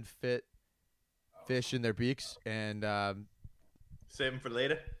pelicans can fit fish in their beaks? And Save them for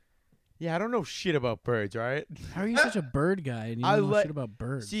later. yeah, I don't know shit about birds, all right? How are you such a bird guy and you don't know shit about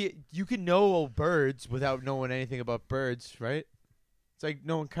birds? See, you can know birds without knowing anything about birds, right? It's like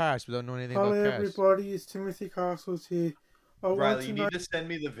knowing cars without knowing anything Hello, about cars. everybody. It's Timothy Castles here. Riley, you need to send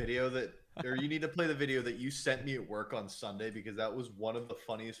me the video or you need to play the video that you sent me at work on Sunday because that was one of the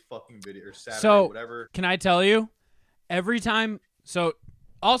funniest fucking videos. Or Saturday, So, whatever. can I tell you? Every time. So,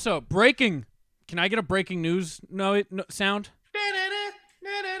 also, breaking. Can I get a breaking news sound?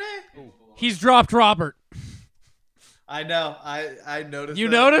 He's dropped Robert. I know. I noticed. You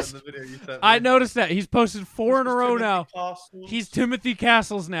that noticed? on the video you sent me. I noticed that. He's posted 4 in a row Timothy now. Castles. He's Timothy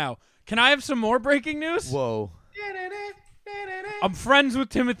Castles now. Can I have some more breaking news? Whoa. I'm friends with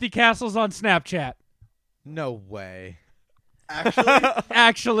Timothy Castles on Snapchat. No way.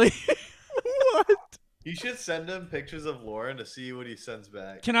 Actually. What? You should send him pictures of Lauren to see what he sends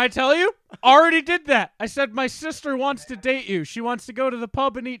back. Can I tell you? Already did that. I said my sister wants to date you. She wants to go to the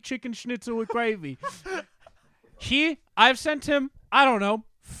pub and eat chicken schnitzel with gravy. I've sent him, I don't know,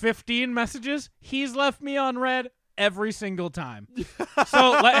 15 messages. He's left me on red every single time.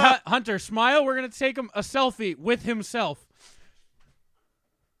 So, Hunter, smile. We're going to take him a selfie with himself.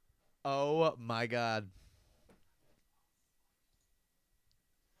 Oh, my God.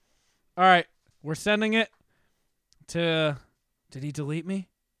 All right. We're sending it to... Did he delete me?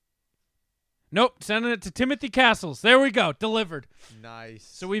 Nope. Sending it to Timothy Castles. There we go. Delivered. Nice.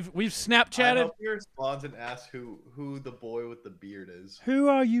 So we've I Snapchatted. hope he responds and asks who the boy with the beard is. Who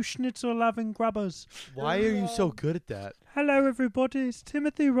are you schnitzel-loving grubbers? Why are you so good at that? Hello, everybody. It's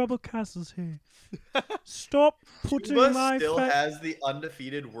Timothy Robert Castles here. Stop putting Cuba my still face... has the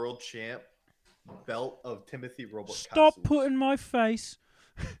undefeated world champ belt of Timothy Robert Stop Castles. putting my face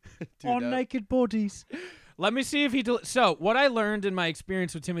on naked bodies. Let me see if he... So, what I learned in my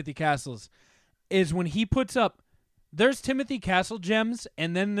experience with Timothy Castles is when he puts up... There's Timothy Castle gems,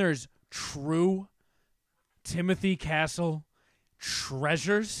 and then there's true Timothy Castle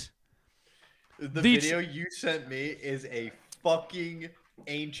treasures. The video you sent me is a fucking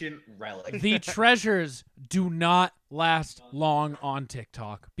ancient relic. The treasures do not last long on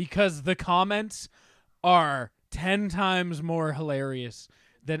TikTok because the comments are 10 times more hilarious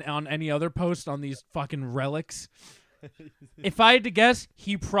than on any other post on these fucking relics. If I had to guess,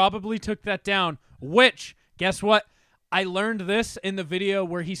 he probably took that down, which, guess what? I learned this in the video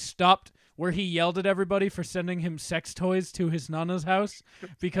where he yelled at everybody for sending him sex toys to his nana's house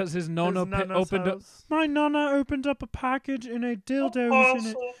because his nana my nana opened up a package and a dildo was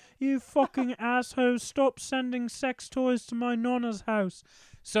in it. You fucking asshole, stop sending sex toys to my nana's house.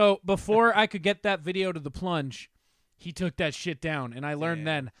 So before I could get that video to the plunge, he took that shit down, and I learned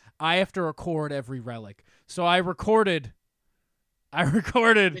then I have to record every relic. So I recorded.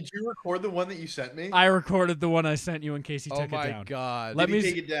 Did you record the one that you sent me? I recorded the one I sent you in case he took it down. Oh my God! Did he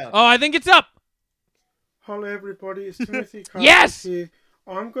take it down? Oh, I think it's up. Hello, everybody. It's Timothy Castles Yes! here.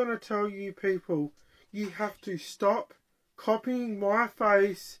 I'm going to tell you people, you have to stop copying my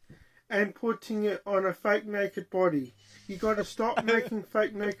face and putting it on a fake naked body. You got to stop making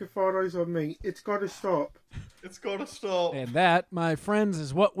fake naked photos of me. It's got to stop. It's got to stop. And that, my friends,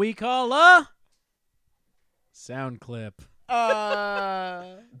 is what we call a sound clip.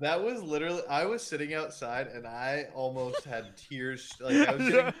 That was literally, I was sitting outside and I almost had tears. Like I was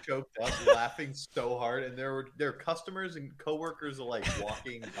getting choked up laughing so hard. And there were customers and coworkers like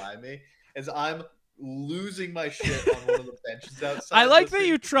walking by me as I'm losing my shit on one of the benches outside. I like that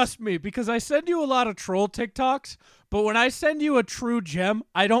you trust me because I send you a lot of troll TikToks, but when I send you a true gem,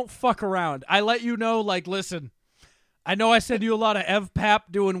 I don't fuck around. I let you know, like, listen, I know I send you a lot of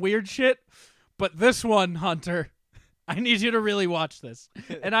EvPap doing weird shit, but this one, Hunter, I need you to really watch this.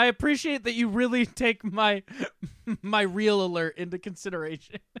 And I appreciate that you really take my real alert into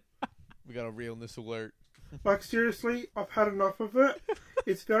consideration. We got a realness alert. Like, seriously, I've had enough of it.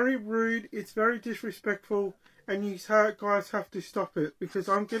 It's very rude, it's very disrespectful, and you guys have to stop it because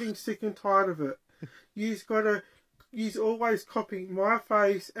I'm getting sick and tired of it. You've always copy my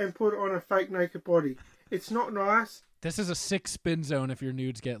face and put it on a fake naked body. It's not nice. This is a 6 spin zone if your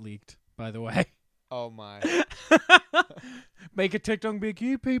nudes get leaked, by the way. Oh my. Make a TikTok and be like,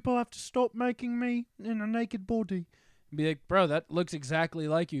 you people have to stop making me in a naked body. And be like, bro, that looks exactly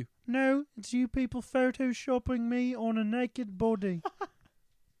like you. No, it's you people photoshopping me on a naked body.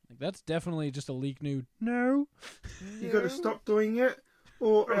 Like, that's definitely just a leak nude. No. You got to stop doing it,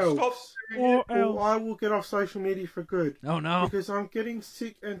 or else I will get off social media for good. Oh no. Because I'm getting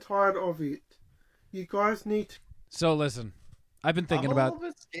sick and tired of it. You guys need to... So listen, I've been thinking I'm about... a little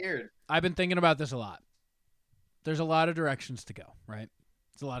bit scared. I've been thinking about this a lot. There's a lot of directions to go, right?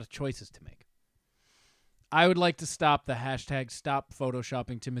 There's a lot of choices to make. I would like to stop the hashtag Stop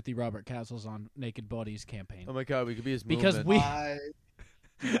Photoshopping Timothy Robert Castles on Naked Bodies campaign. Oh my god, we could be his because movement. I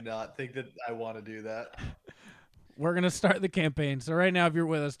do not think that I want to do that. We're going to start the campaign. So right now, if you're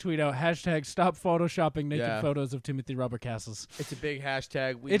with us, tweet out hashtag Stop Photoshopping Naked Photos of Timothy Robert Castles. It's a big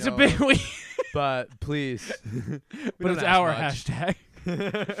hashtag. It's a big... But please. But it's our hashtag.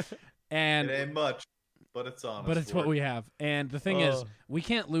 And it ain't much, but it's honest. But it's what we have. And the thing is, we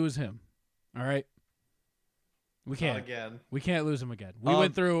can't lose him. All right? We can't. Not again. We can't lose him again. We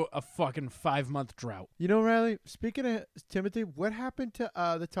went through a fucking 5-month drought. You know, Riley, speaking of Timothy, what happened to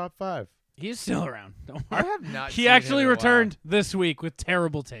the top 5? He's still around. Don't I worry. have not He seen actually him in a returned this week with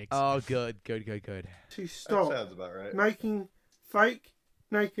terrible takes. Oh, good. To stop That sounds about right. making fake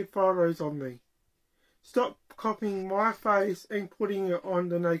naked photos of me. Stop copying my face and putting it on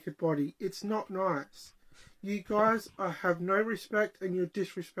the naked body. It's not nice. You guys have no respect and you're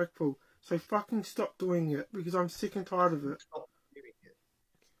disrespectful. So fucking stop doing it because I'm sick and tired of it.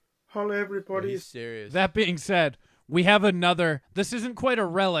 Hello, everybody. He's serious. That being said, we have another. This isn't quite a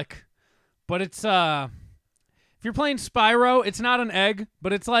relic, but it's if you're playing Spyro, it's not an egg,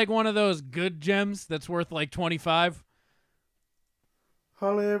 but it's like one of those good gems that's worth like 25.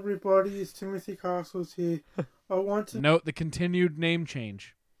 Hello, everybody. It's Timothy Castles here. I want to note the continued name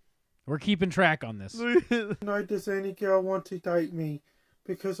change. We're keeping track on this. know, does any girl want to date me?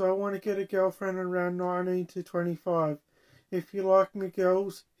 Because I want to get a girlfriend around 19 to 25. If you like me,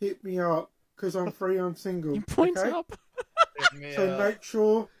 girls, hit me up. Because I'm free, I'm single. He points up. So make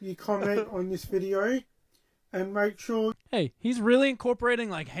sure you comment on this video. And make sure... Hey, he's really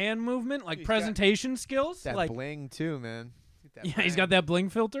incorporating like hand movement, like presentation skills. That like bling too, man. He's got that bling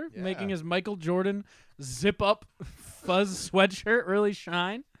filter, making his Michael Jordan zip-up fuzz sweatshirt really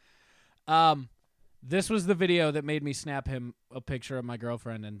shine. This was the video that made me snap him a picture of my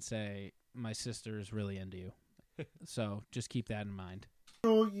girlfriend and say, my sister is really into you. So just keep that in mind.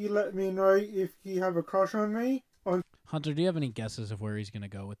 Sure, you let me know if you have a crush on me. Hunter, do you have any guesses of where he's going to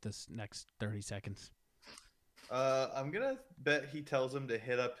go with this next 30 seconds? I'm going to bet he tells him to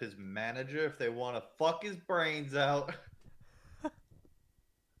hit up his manager if they want to fuck his brains out.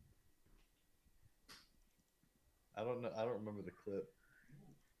 I don't know. I don't remember the clip.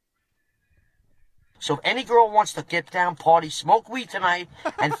 So if any girl wants to get down, party, smoke weed tonight,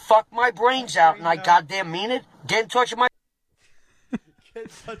 and fuck my brains out, and I goddamn mean it, get in touch with my... Get in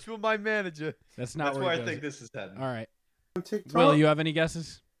touch with my manager. That's not where where I think this is heading. All right. TikTok. Will, you have any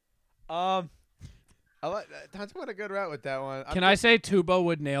guesses? I like Tom's going a good route with that one. Can I say Tubo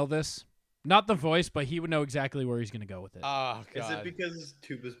would nail this? Not the voice, but he would know exactly where he's going to go with it. Oh, God. Is it because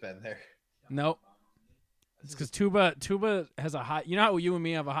Tuba's been there? Nope. It's because Tuba has a high... You know how you and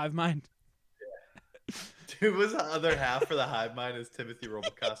me have a hive mind? Tuba's other half for the hive mind is Timothy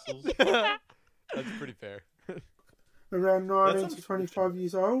Robert Castles. That's pretty fair. Around 19 to 25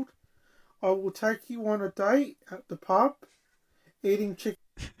 years old. I will take you on a date at the pub, eating chicken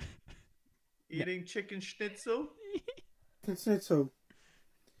schnitzel? Chicken schnitzel.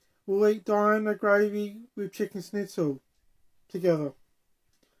 We'll eat Diana gravy with chicken schnitzel together.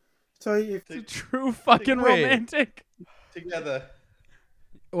 So if it's a true fucking romantic. Together.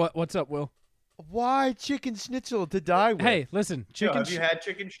 What's up, Will? Why chicken schnitzel to die with? Hey, listen, Have you had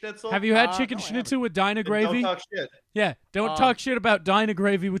chicken schnitzel? Have you had chicken schnitzel with Dinah gravy? Don't talk shit. Yeah, don't talk shit about Dinah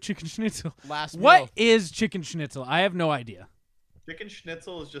gravy with chicken schnitzel. Last What meal. is chicken schnitzel? I have no idea. Chicken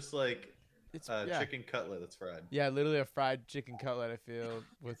schnitzel is just like It's chicken cutlet that's fried. Yeah, literally a fried chicken cutlet. I feel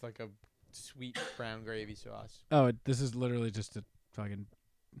with like a sweet brown gravy sauce. Oh, this is literally just a fucking.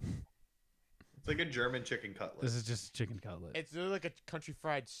 It's like a German chicken cutlet. This is just a chicken cutlet. It's literally like a country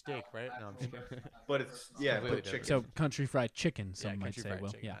fried steak, right? No, I'm just kidding. But it's but chicken. So country fried chicken, some might say.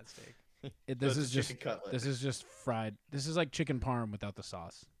 Well, yeah. This is just cutlet. This is just fried. This is like chicken parm without the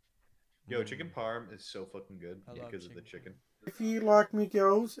sauce. Yo, chicken parm is so fucking good because of the chicken. If you like me,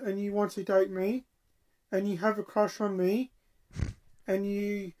 girls, and you want to date me, and you have a crush on me, and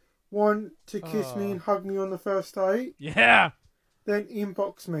you want to kiss me and hug me on the first date, yeah, then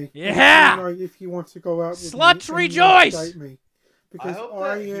inbox me. Yeah, know if you want to go out with sluts me rejoice. And date me. Because I hope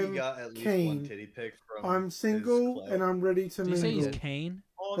I that he am got at least keen. one titty pic from I'm single and I'm ready to Did mingle. he say he's Kane?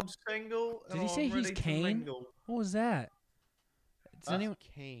 Oh, I'm single. Did he say he's Kane? What was that? Does anyone?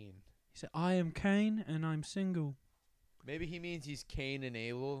 Kane. He said, "I am Kane and I'm single." Maybe he means he's Cain and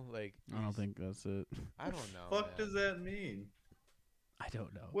Abel. Like I don't think that's it. I don't know. Fuck does that mean? I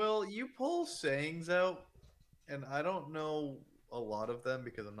don't know. Well, you pull sayings out, and I don't know a lot of them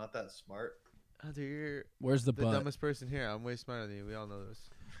because I'm not that smart. You're Where's the the butt? dumbest person here. I'm way smarter than you. We all know this.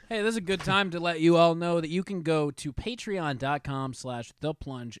 Hey, this is a good time to let you all know that you can go to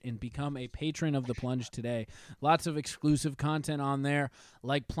patreon.com/theplunge and become a patron of The Plunge today. Lots of exclusive content on there,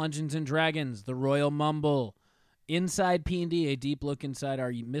 like Plungeons and Dragons, The Royal Mumble, Inside P&D, a deep look inside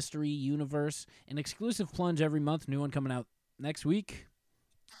our mystery universe, an exclusive Plunge every month, new one coming out next week.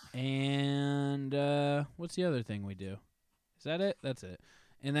 And what's the other thing we do? Is that it? That's it.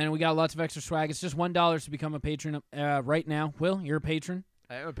 And then we got lots of extra swag. It's just $1 to become a patron right now. Will, you're a patron?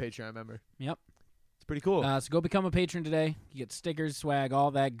 I am a Patreon member. Yep. It's pretty cool. So go become a patron today. You get stickers, swag,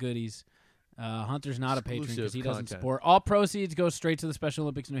 all that goodies. Hunter's not a patron because he doesn't support. All proceeds go straight to the Special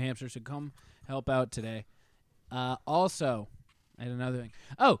Olympics in New Hampshire, so come help out today. Also, I had another thing.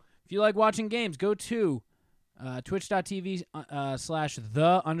 Oh, if you like watching games, go to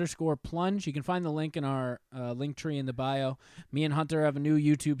twitch.tv/the_plunge. You can find the link in our link tree in the bio. Me and Hunter have a new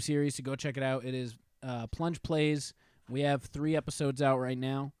YouTube series, so go check it out. It is Plunge Plays. We have 3 episodes out right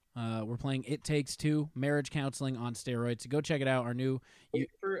now. We're playing It Takes Two, Marriage Counseling on Steroids. So go check it out. Our new... Wait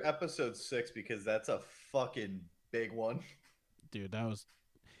for episode 6 because that's a fucking big one. Dude, that was...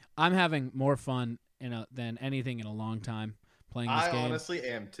 I'm having more fun than anything in a long time playing this game. I honestly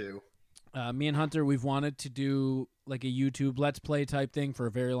am too. Me and Hunter, we've wanted to do like a YouTube Let's Play type thing for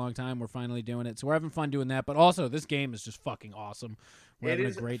a very long time. We're finally doing it. So we're having fun doing that. But also, this game is just fucking awesome. We're having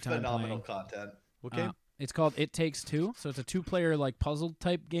a great time phenomenal playing. Content. What game? It's called It Takes Two. So it's a 2-player like puzzle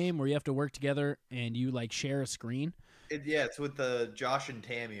type game where you have to work together and you like share a screen. It's with Josh and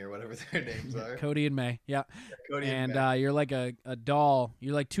Tammy or whatever their names are. Cody and May. Yeah. Cody and May. You're like a doll.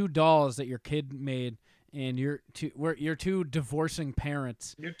 You're like 2 dolls that your kid made. And you're two divorcing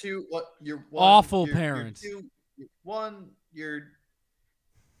parents. You're two awful parents. You're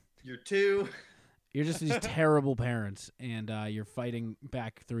two. You're just these terrible parents, and you're fighting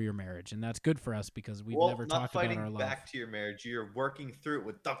back through your marriage, and that's good for us because we've never talked about our love. Not fighting back to your marriage. You're working through it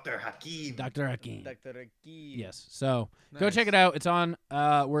with Dr. Hakeem. Dr. Hakeem. Dr. Hakeem. Yes. So go check it out. It's on.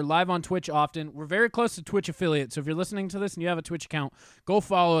 We're live on Twitch often. We're very close to Twitch affiliate. So if you're listening to this and you have a Twitch account, go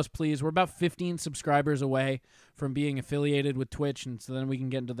follow us, please. We're about 15 subscribers away from being affiliated with Twitch, and so then we can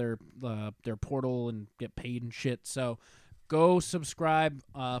get into their portal and get paid and shit. So. Go subscribe,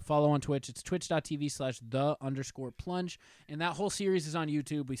 follow on Twitch. It's twitch.tv/the_plunge. And that whole series is on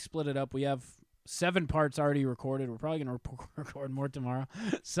YouTube. We split it up. We have 7 parts already recorded. We're probably going to record more tomorrow.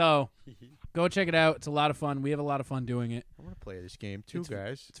 So go check it out. It's a lot of fun. We have a lot of fun doing it. I want to play this game too,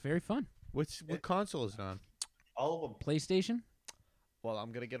 guys. It's very fun. What console is it on? All of them. PlayStation? Well,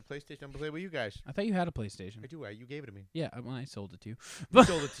 I'm going to get a PlayStation and play with you guys. I thought you had a PlayStation. I do. You gave it to me. Yeah, well, I sold it to you. You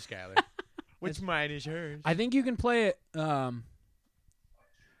sold it to Skylar. Which mine is hers. I think you can play it.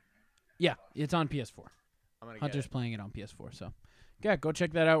 Yeah, it's on PS4. Hunter's playing it on PS4. So, yeah, go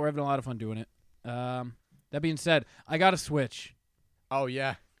check that out. We're having a lot of fun doing it. That being said, I got a Switch. Oh,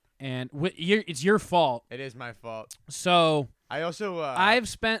 yeah. And it's your fault. It is my fault. So, I also... I've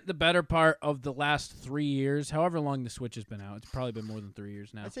spent the better part of the last 3 years, however long the Switch has been out. It's probably been more than 3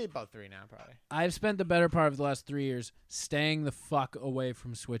 years now. I'd say about 3 now, probably. I've spent the better part of the last 3 years staying the fuck away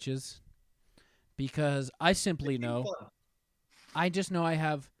from Switches. Because I simply know, I just know I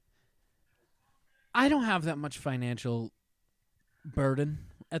don't have that much financial burden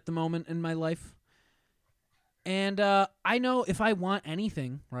at the moment in my life. And I know if I want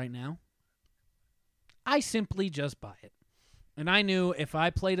anything right now, I simply just buy it. And I knew if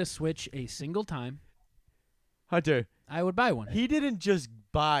I played a Switch a single time, Hunter, I would buy one. He didn't just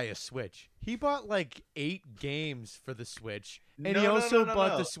buy a Switch. He bought like 8 games for the Switch, and No, he no, also no,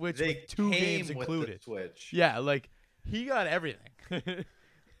 bought no. the Switch They with 2 games came with the included. Switch. Yeah, like he got everything.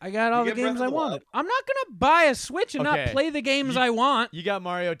 I got all the get Breath games of I the wanted. Wild? I'm not gonna buy a Switch and not Okay. play the games I want. You got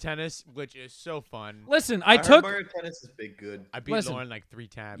Mario Tennis, which is so fun. Listen, I I heard took. Mario Tennis is big good. I beat Listen. Lauren like 3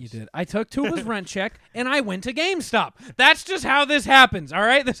 times. You did. I took Tuba's rent check and I went to GameStop. That's just how this happens. All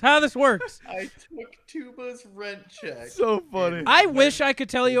right, that's how this works. I took Tuba's rent check. So funny. I wish I could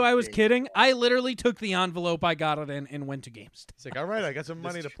tell you I was kidding. I literally took the envelope I got it in and went to GameStop. It's like, all right, I got some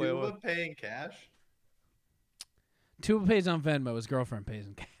money Is to play Tuba with. paying cash? Tuba pays on Venmo. His girlfriend pays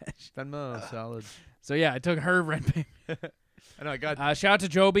in cash. Venmo, solid. So yeah, I took her rent payment. I know. I got. Shout out to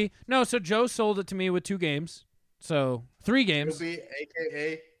Joby. No, so Joe sold it to me with 2 games. So 3 games. Joby,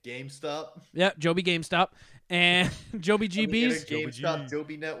 aka GameStop. Yep, Joby GameStop. And Joby GBs. GameStop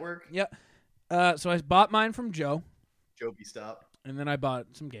Joby Network. Yep. So I bought mine from Joe. Joby Stop. And then I bought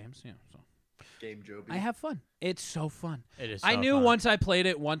some games. Yeah. So Game Joby. I have fun. It's so fun. It is. I so knew fun. once I played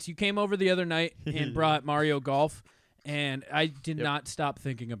it. Once you came over the other night and brought Mario Golf, and I did not stop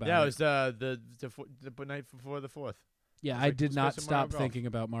thinking about it. Yeah, it was the night before the 4th. Yeah, It's I like, did let's not play some Mario stop Golf. thinking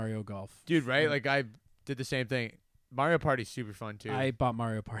about Mario Golf. Dude, right? Like I did the same thing. Mario Party's super fun too. I bought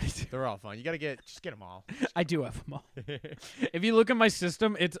Mario Party too. They're all fun. You gotta just get them all. I do have them all. If you look at my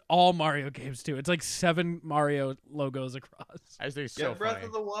system, it's all Mario games too. It's like 7 Mario logos across. I just think it's Get so Breath funny.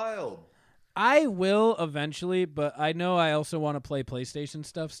 of the Wild. I will eventually, but I know I also want to play PlayStation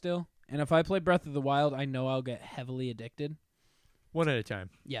stuff still. And if I play Breath of the Wild, I know I'll get heavily addicted. One at a time.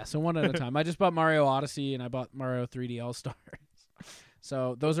 Yeah, so one at a time. I just bought Mario Odyssey and I bought Mario 3D All Stars.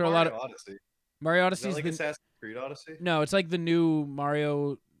 So those are a lot of Odyssey. Mario Is Odyssey. that like Assassin's Creed Odyssey? No, it's like the new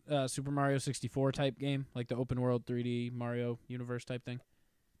Mario, Super Mario 64 type game, like the open world 3D Mario universe type thing.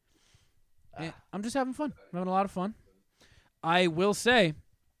 Yeah, I'm just having fun. I'm having a lot of fun. I will say,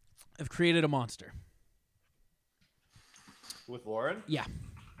 I've created a monster. With Lauren? Yeah,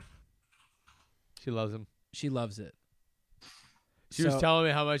 She loves him. she loves it. She was telling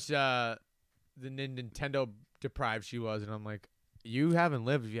me how much the Nintendo deprived she was, and I'm like, you haven't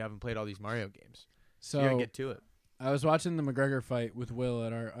lived if you haven't played all these Mario games. So you gotta get to it. I was watching the McGregor fight with Will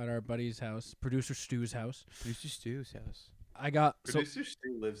at our buddy's house, producer Stu's house. Producer Stu's house. I got Producer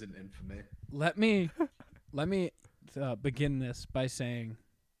Stu lives in infamy. Let me begin this by saying,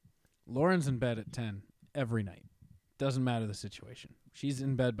 Lauren's in bed at 10 every night. Doesn't matter the situation. She's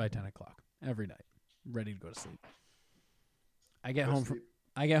in bed by 10 o'clock every night, ready to go to sleep. I get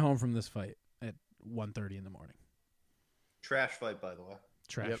home from this fight at 1:30 in the morning. Trash fight, by the way.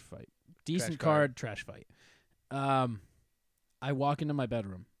 Trash fight. Decent card, trash fight. I walk into my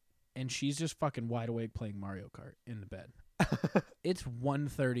bedroom, and she's just fucking wide awake playing Mario Kart in the bed. It's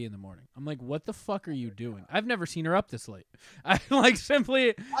 1:30 in the morning. I'm like, what the fuck are you doing? I've never seen her up this late. I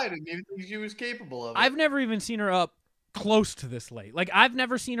simply. I didn't even think she was capable of it. I've never even seen her up close to this late. Like, I've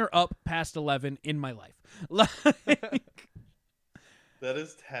never seen her up past 11 in my life. That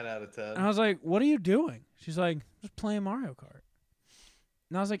is 10 out of 10. And I was like, what are you doing? She's like, just playing Mario Kart.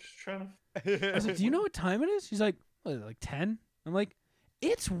 And I was like, I was like, do you know what time it is? She's like, what is it, like 10? I'm like,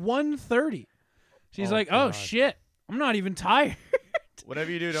 it's 1:30. She's like, oh, shit. I'm not even tired. Whatever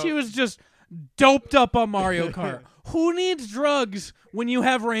you do, don't. She was just doped up on Mario Kart. Who needs drugs when you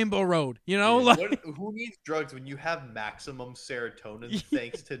have Rainbow Road? You know? Who needs drugs when you have maximum serotonin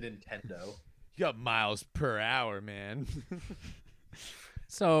thanks to Nintendo? You got miles per hour, man.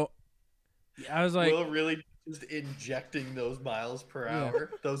 So, I was like, Will really just injecting those miles per hour,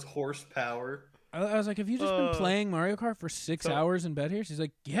 those horsepower. I was like, have you just been playing Mario Kart for 6 hours in bed here? She's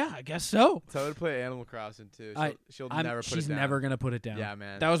like, yeah, I guess so. Tell her to play Animal Crossing too. She'll never put it down. She's never gonna put it down. Yeah,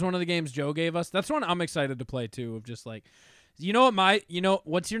 man. That was one of the games Joe gave us. That's one I'm excited to play too. Of just like, what's your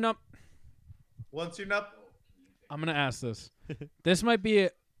Once you're not. I'm gonna ask this. This might be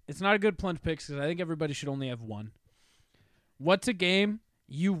it's not a good plunge pick because I think everybody should only have one. What's a game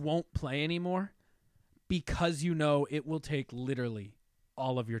you won't play anymore because you know it will take literally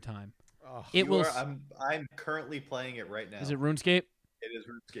all of your time? I'm currently playing it right now. Is it RuneScape? It is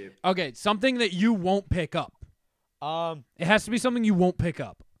RuneScape. Okay, something that you won't pick up. It has to be something you won't pick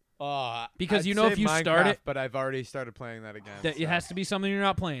up. Because I'd you know say if you Minecraft, start it, but I've already started playing that again. It has to be something you're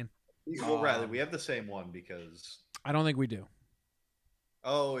not playing. Well, Riley, we have the same one because. I don't think we do.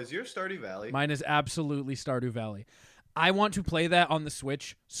 Oh, is yours Stardew Valley? Mine is absolutely Stardew Valley. I want to play that on the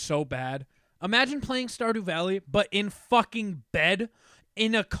Switch so bad. Imagine playing Stardew Valley, but in fucking bed,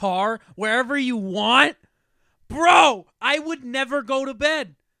 in a car, wherever you want. Bro, I would never go to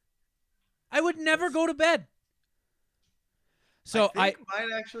bed. So I think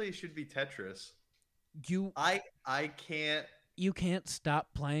mine actually should be Tetris. I can't you can't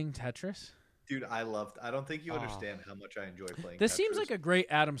stop playing Tetris? Dude, I don't think you understand how much I enjoy playing This Tetris. seems like a great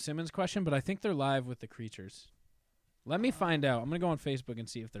Adam Simmons question, but I think they're live with the Creatures. Let me find out. I'm going to go on Facebook and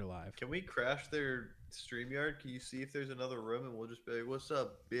see if they're live. Can we crash their StreamYard? Can you see if there's another room and we'll just be like, what's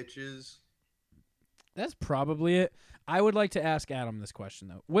up, bitches? That's probably it. I would like to ask Adam this question,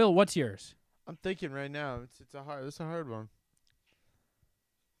 though. Will, what's yours? I'm thinking right now. It's a hard one.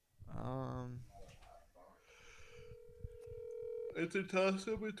 It's a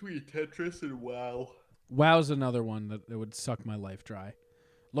toss-up between Tetris and WoW. WoW's another one that would suck my life dry.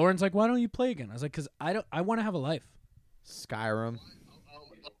 Lauren's like, why don't you play again? I was like, because I want to have a life. Skyrim.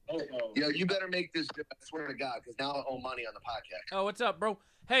 Yo, you better make this. I swear to God, because now I owe money on the podcast. Oh, what's up, bro?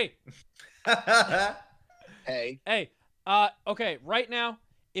 Hey. Hey. Hey. Okay, right now,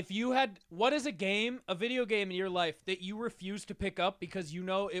 if you had, what is a video game in your life that you refuse to pick up because you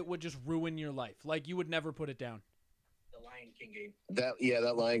know it would just ruin your life? Like, you would never put it down. The Lion King game.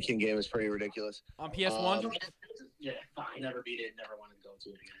 That Lion King game is pretty ridiculous. On PS1? Yeah, I never beat it. Never wanted to go to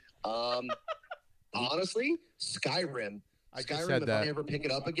it again. Honestly, Skyrim. I just Skyrim, said if that. I ever pick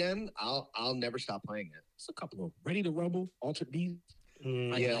it up again, I'll never stop playing it. It's a couple of Ready to Rumble, Altered Beast.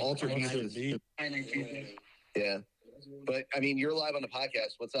 Yeah, Altered Beast is. Yeah. But, I mean, you're live on the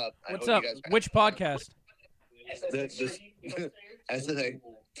podcast. What's up? What's up? Which podcast? That's the thing.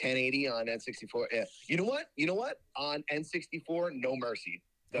 1080 on N64. Yeah. You know what? On N64, No Mercy.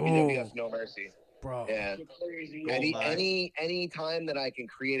 WWF No Mercy. Bro. Yeah. Any time that I can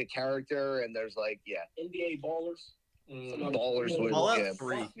create a character and there's like, yeah. NBA Ballers. Ballers would,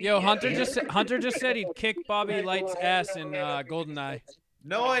 yeah. Yo, Hunter just said he'd kick Bobby Light's ass in GoldenEye.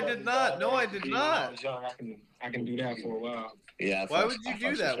 No, I did not. No, I did not. I can do that for a while. Yeah. Why would you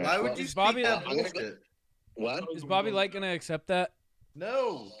do that? Why would you speak Bobby that bullshit? What? Is Bobby Light gonna accept that?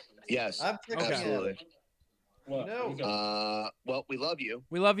 No. Yes. I'm absolutely. No. Well, we love you.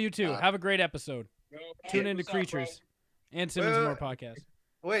 We love you too. Have a great episode. Tune into Creatures and Simmons and More podcast.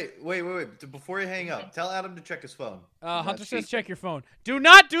 Wait. Before you hang up, tell Adam to check his phone. Hunter says check your phone. Do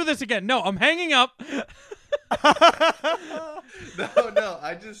not do this again. No, I'm hanging up. No,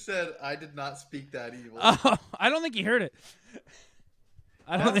 I just said I did not speak that evil. I don't think you heard it.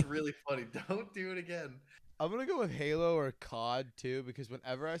 That's really funny. Don't do it again. I'm going to go with Halo or COD too, because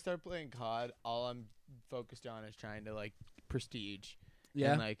whenever I start playing COD, all I'm focused on is trying to like prestige.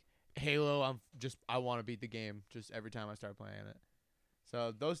 Yeah. And like Halo, I want to beat the game just every time I start playing it.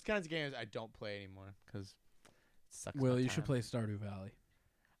 So those kinds of games I don't play anymore because it sucks. Will, you should play Stardew Valley.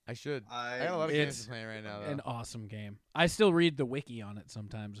 I should. I got a lot of games to play right now, though. An awesome game. I still read the wiki on it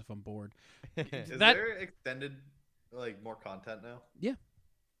sometimes if I'm bored. Is there extended, like, more content now? Yeah.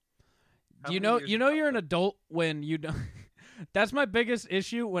 You know you're an adult when you don't. That's my biggest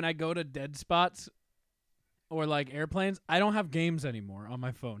issue when I go to dead spots or like airplanes. I don't have games anymore on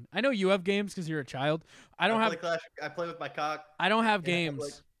my phone. I know you have games because you're a child. I play with my cock. I don't have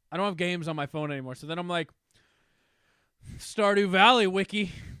games. I don't have games on my phone anymore. So then I'm like, Stardew Valley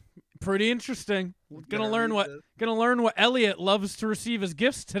wiki, pretty interesting. Gonna learn what Elliot loves to receive as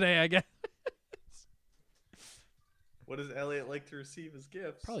gifts today, I guess. What does Elliot like to receive as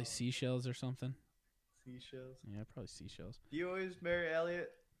gifts? Probably seashells or something. Seashells? Yeah, probably seashells. Do you always marry Elliot?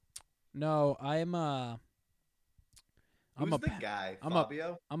 No, I'm the guy?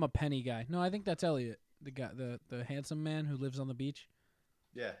 Fabio? I'm a Penny guy. No, I think that's Elliot, the guy, the handsome man who lives on the beach.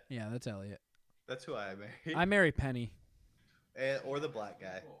 Yeah. Yeah, that's Elliot. That's who I marry. I marry Penny. Or the black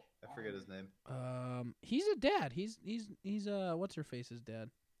guy. I forget his name. He's a dad. He's what's her face's dad.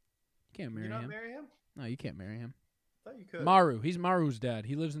 You can't marry him. You not marry him? No, you can't marry him. Thought you could. Maru. He's Maru's dad.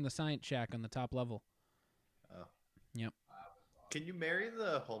 He lives in the science shack on the top level. Oh. Yep. Can you marry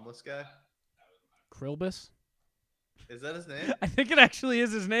the homeless guy? Krilbus? Is that his name? I think it actually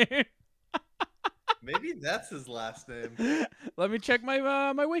is his name. Maybe that's his last name. Let me check my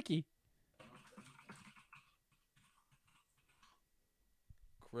my wiki.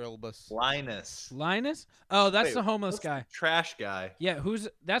 Krilbus. Linus? Oh, that's the homeless guy. Trash guy. Yeah, who's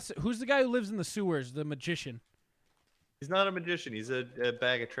the guy who lives in the sewers, the magician. He's not a magician. He's a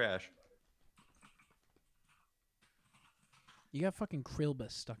bag of trash. You got fucking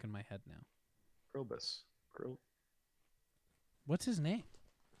Krilbus stuck in my head now. Krilbus. What's his name?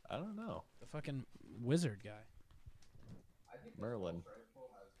 I don't know. The fucking wizard guy. Merlin.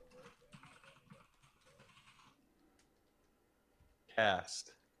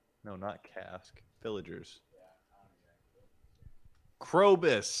 Cast. No, not cask. Villagers.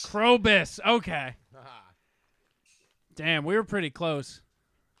 Krobus. Okay. Damn, we were pretty close.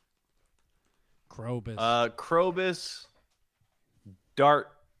 Krobus. Krobus. Dart.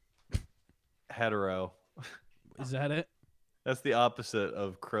 Hetero. Is that it? That's the opposite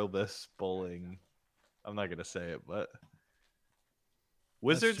of Krobus bowling. I'm not gonna say it, but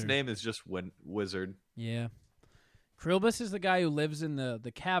Wizard's true. name is just Wizard. Yeah. Krillbus is the guy who lives in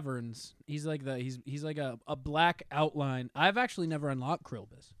the caverns. He's like he's like a black outline. I've actually never unlocked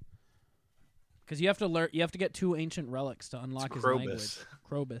Krillbus. Because you have to learn, you have to get 2 ancient relics to unlock his language.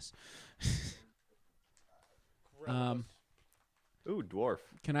 Krobus. Ooh, dwarf.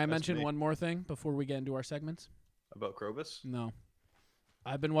 Can I mention one more thing before we get into our segments? About Krobus? No.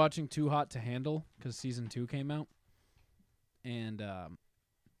 I've been watching Too Hot to Handle because season 2 came out. And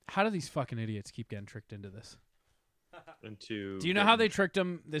how do these fucking idiots keep getting tricked into this? Do you know how they tricked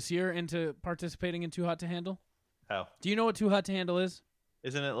them this year into participating in Too Hot to Handle? How? Do you know what Too Hot to Handle is?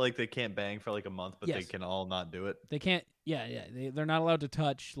 Isn't it like they can't bang for like a month, but they Yes. can all not do it? They can't. Yeah. They're not allowed to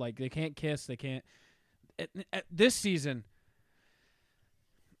touch. Like they can't kiss. They can't. This season,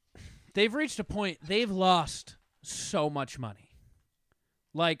 they've reached a point. They've lost so much money.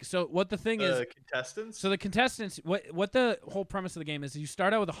 Like, so what the thing is, contestants? So the contestants, what the whole premise of the game is you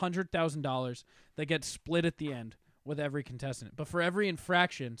start out with $100,000 that gets split at the end with every contestant. But for every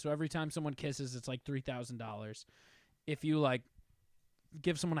infraction, so every time someone kisses, it's like $3,000. If you like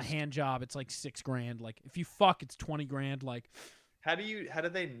give someone a hand job, it's like $6,000. Like if you fuck, it's $20,000. Like, how do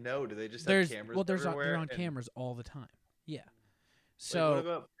they know? Do they just have cameras? Well, everywhere they're on cameras all the time. Yeah. Like, So what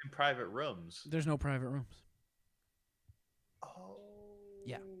about in private rooms? There's no private rooms. Oh.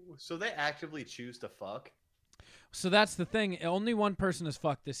 Yeah. So they actively choose to fuck? So that's the thing. Only one person has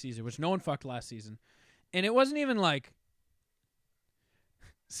fucked this season, which no one fucked last season. And it wasn't even like...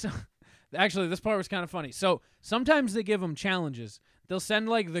 So, actually, this part was kind of funny. So sometimes they give them challenges. They'll send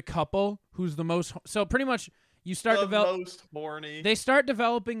like the couple who's the most... So pretty much you start most horny. They start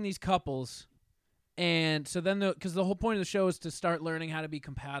developing these couples. And so then, because the whole point of the show is to start learning how to be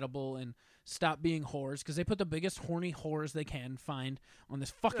compatible and stop being whores, because they put the biggest horny whores they can find on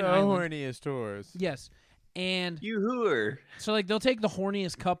this fucking island. Horniest whores. Yes. And you whore. So like they'll take the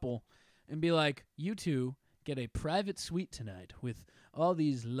horniest couple and be like, you two get a private suite tonight with all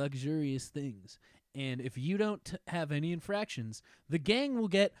these luxurious things. And if you don't have any infractions, the gang will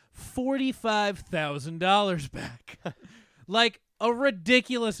get $45,000 back. Like a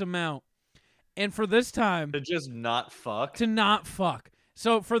ridiculous amount. And for this time... To just not fuck? To not fuck.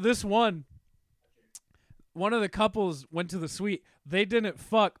 So for this one of the couples went to the suite. They didn't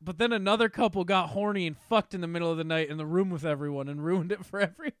fuck, but then another couple got horny and fucked in the middle of the night in the room with everyone and ruined it for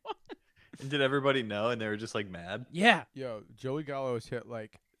everyone. And did everybody know and they were just like mad? Yeah. Yo, Joey Gallo's hit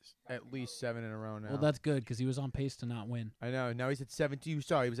like at least 7 in a row now. Well, that's good because he was on pace to not win. I know. Now he's at 17. You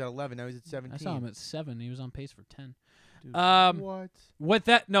saw he was at 11. Now he's at 17. I saw him at 7. He was on pace for 10. Dude, what? With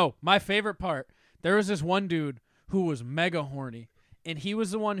that, no, my favorite part, there was this one dude who was mega horny. And he was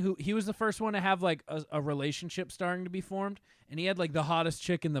the one he was the first one to have like a relationship starting to be formed. And he had like the hottest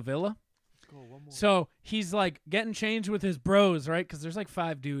chick in the villa. Go, one more. So he's like getting changed with his bros, right? Because there's like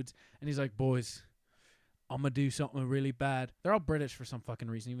 5 dudes. And he's like, boys, I'm going to do something really bad. They're all British for some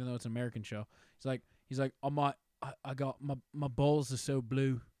fucking reason, even though it's an American show. He's like, I got my balls are so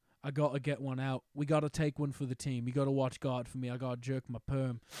blue. I got to get one out. We got to take one for the team. You got to watch God for me. I got to jerk my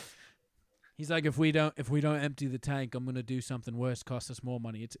perm. He's like, if we don't empty the tank, I'm gonna do something worse, cost us more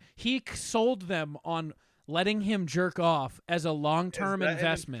money. He sold them on letting him jerk off as a long-term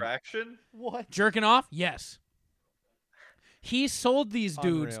investment. An infraction? What? Jerking off? Yes. He sold these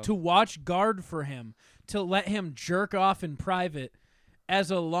dudes to watch guard for him, to let him jerk off in private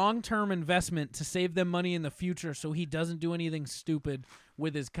as a long-term investment to save them money in the future so he doesn't do anything stupid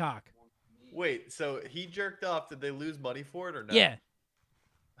with his cock. Wait, so he jerked off. Did they lose money for it or no? Yeah.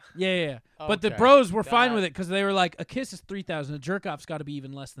 Yeah. But the bros were fine with it because they were like, a kiss is $3,000. A jerk off's got to be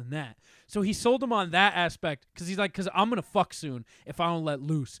even less than that. So he sold them on that aspect because he's like, because I'm gonna fuck soon if I don't let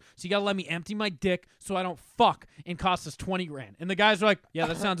loose. So you gotta let me empty my dick so I don't fuck and cost us $20,000. And the guys were like, yeah,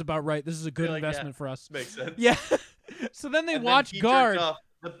 that sounds about right. This is a good investment for us. Makes sense. Yeah. So then they And watch he guard. jerked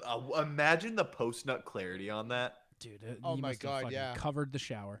off. Imagine the post nut clarity on that. Dude, Oh he my must have God, fucking yeah. covered the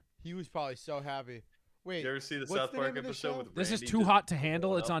shower. He was probably so happy. Wait, Did you ever see the what's South the Park name of the episode show? with This is Randy Too just Hot to Handle.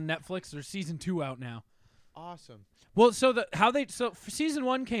 blowing It's up? on Netflix. There's season 2 out now. Awesome. Well, so for season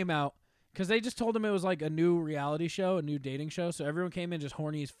 1 came out because they just told him it was like a new reality show, a new dating show. So everyone came in just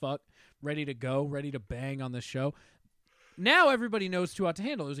horny as fuck, ready to go, ready to bang on this show. Now everybody knows Too Hot to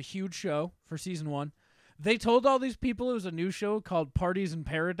Handle. It was a huge show for season 1. They told all these people it was a new show called Parties in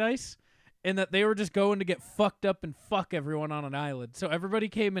Paradise, and that they were just going to get fucked up and fuck everyone on an island. So everybody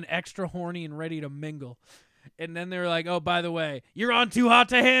came in extra horny and ready to mingle. And then they were like, oh, by the way, you're on Too Hot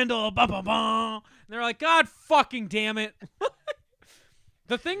to Handle. Bah, bah, bah. And they're like, God fucking damn it.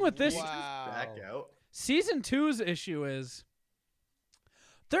 The thing with this Back out. season 2's issue is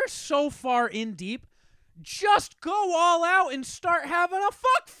They're so far in deep. Just go all out and start having a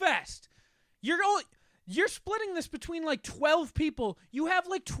fuck fest. You're splitting this between like 12 people. You have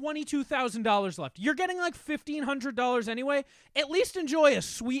like $22,000 left. You're getting like $1,500 anyway. At least enjoy a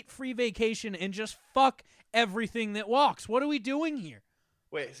sweet free vacation and just fuck everything that walks. What are we doing here?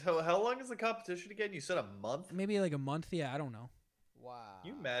 Wait, so how long is the competition again? You said a month? Maybe like a month. Yeah, I don't know. Wow.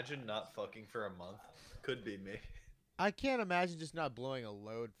 Can you imagine not fucking for a month? Could be me. I can't imagine just not blowing a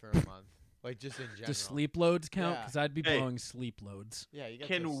load for a month. Like, just in general. Does sleep loads count? Yeah. Because I'd be blowing sleep loads. Yeah, you got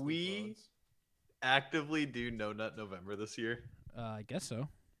Can those sleep we loads. actively do No Nut November this year? I guess so.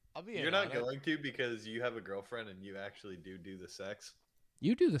 I'll be You're in not on it. going to because you have a girlfriend and you actually do the sex.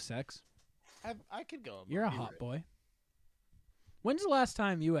 You do the sex. I could go. You're a hot boy. When's the last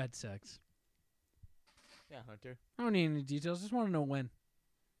time you had sex? Yeah, Hunter. I don't need any details. Just want to know when.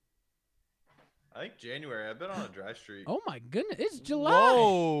 I think January. I've been on a dry streak. Oh my goodness, it's July.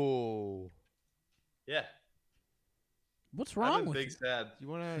 Whoa. Yeah. What's I've wrong been with big you? sad. You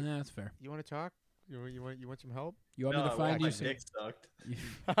wanna? Yeah, that's fair. You wanna talk? You want some help? You want me No, to I find want you my some? dick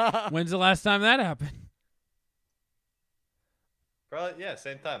sucked. When's the last time that happened? Probably, yeah,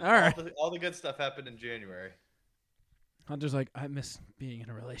 same time. All right. All the good stuff happened in January. Hunter's like, I miss being in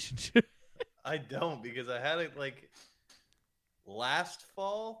a relationship. I don't because I had it like last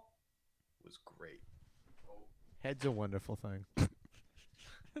fall was great. Head's a wonderful thing.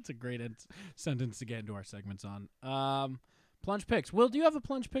 That's a great sentence to get into our segments on. Plunge picks. Will, do you have a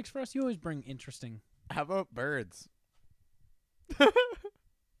plunge picks for us? You always bring interesting. How about birds?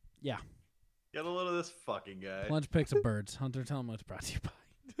 Yeah. Get a load of this fucking guy. Plunge picks of birds. Hunter, tell him what it's brought to you by.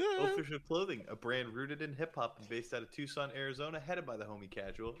 Official Clothing, a brand rooted in hip hop and based out of Tucson, Arizona, headed by the homie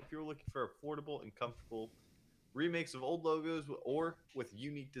Casual. If you're looking for affordable and comfortable remakes of old logos or with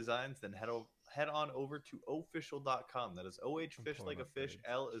unique designs, then head on over to official.com. That is OH fish like a fish.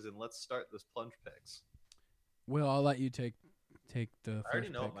 L is in let's start this plunge picks. Will, I'll let you take the I first already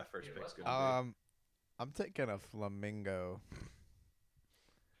know pick. what my first pick's gonna be. I'm taking a flamingo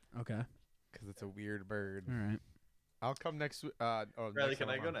Okay. because it's a weird bird. All right. I'll come next. Riley, can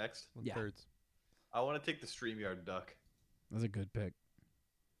I go next? Yeah. Birds. I want to take the StreamYard duck. That's a good pick.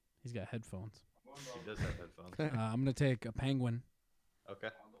 He's got headphones. He does have headphones. I'm gonna take a penguin. Okay.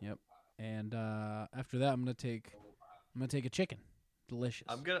 Yep. And after that, I'm gonna take a chicken. Delicious.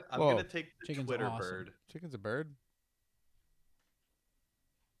 I'm gonna take the Chicken's Twitter awesome. bird. Chicken's a bird.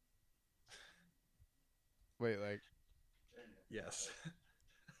 Wait, like. Yes.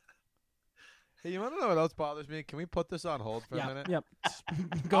 Hey, you want to know what else bothers me? Can we put this on hold for a minute? Yep.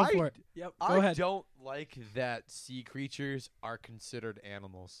 Go for it. Yep. Go ahead. I don't like that sea creatures are considered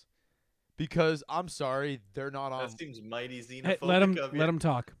animals. Because I'm sorry, they're not on. That seems mighty xenophobic. Hey, of let him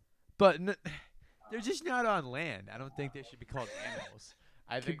talk. But they're just not on land. I don't think they should be called animals.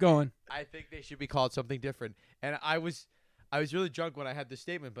 Keep going. I think they should be called something different. And I was really drunk when I had this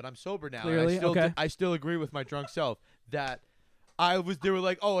statement, but I'm sober now. Clearly, and okay. I still agree with my drunk self that they were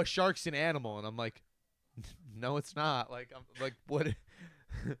like, oh, a shark's an animal, and I'm like, no, it's not. Like, I'm like, what?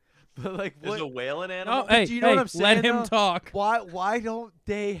 But like, Is what? a whale an animal? Oh, hey, Do you know what I'm saying? let him though? talk. Why don't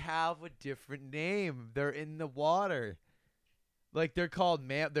they have a different name? They're in the water. Like, they're called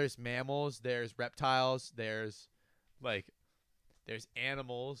there's mammals, there's reptiles, there's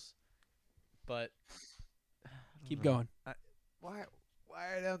animals, but Keep going. why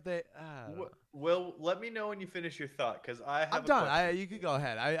don't they? Well, let me know when you finish your thought, because I have. I'm done. You could go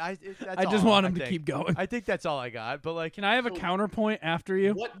ahead. That's I just all, want him I to think. keep going. I think that's all I got. But like, Can I have a counterpoint after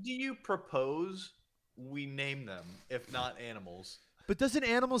you? What do you propose we name them, if not animals? but doesn't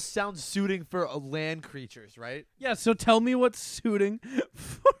animals sound suiting for land creatures, right? Yeah. So tell me what's suiting.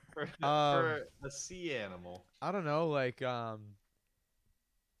 For a sea animal. I don't know, like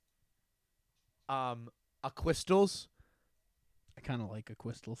aquistals. I kind of like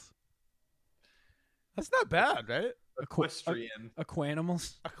aquistals. That's not bad, right? Equestrian.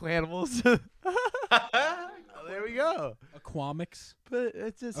 Aquanimals. Aquanimals. Oh, there we go. Aquamics. But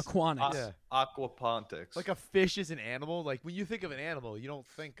it's just Aquanics. Yeah. Aquapontics. Like a fish is an animal. Like when you think of an animal, you don't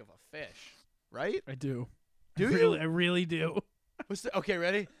think of a fish, right? I do. Do I you? really, I really do. Okay,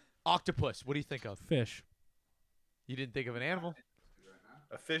 ready? Octopus. What do you think of? Fish. You didn't think of an animal?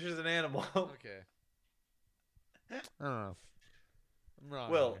 A fish is an animal. Okay. I don't know. I'm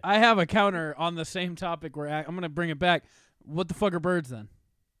wrong. Well, here. I have a counter on the same topic where I'm going to bring it back. What the fuck are birds then?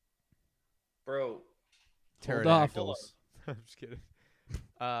 Bro. Hold off. Pterodactyls. I'm just kidding.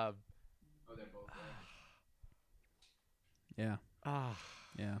 Yeah. Ah.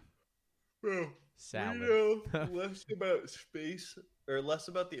 Yeah. Bro. Salad. We know less about space, or less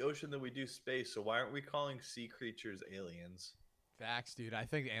about the ocean than we do space, so why aren't we calling sea creatures aliens? Facts, dude. I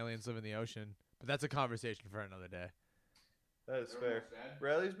think aliens live in the ocean, but that's a conversation for another day. That is fair.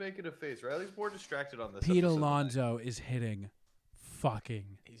 Riley's making a face. Riley's more distracted on this. Pete episode than I am. Alonso is hitting fucking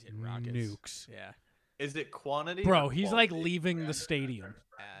He's in rockets. nukes. Yeah. Is it quantity? Bro, or he's quality? like leaving the stadium.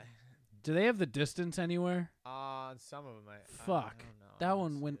 Do they have the distance anywhere? Some of them. Fuck. I don't know. That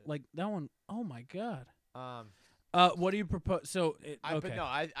one went like that one. Oh my god. Um, What do you propose? So, But okay. no,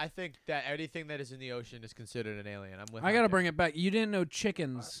 I think that anything that is in the ocean is considered an alien. I'm with. I gotta Hunter. bring it back. You didn't know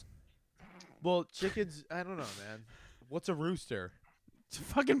chickens. Well, chickens. I don't know, man. What's a rooster? It's a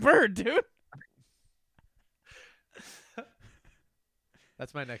fucking bird, dude.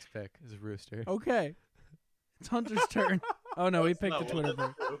 That's my next pick. Is a rooster. Okay. It's Hunter's turn. Oh no, he picked the not Twitter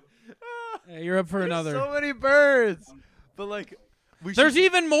what bird. Hey, you're up for another. So many birds, but like, There's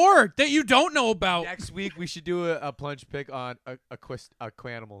even more that you don't know about. Next week we should do a plunge pick on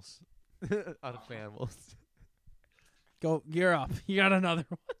Aquanimals. On Aquanimals. Go, you're up. You got another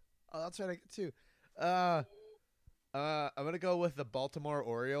one. Oh, that's right. I get two. I'm gonna go with the Baltimore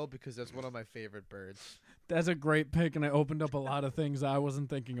Oriole because that's one of my favorite birds. That's a great pick, and I opened up a lot of things I wasn't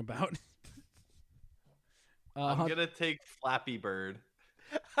thinking about. I'm gonna take Flappy Bird.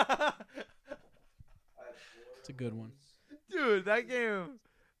 It's a good one. Dude, that game.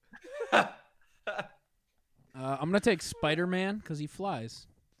 I'm gonna take Spider-Man because he flies.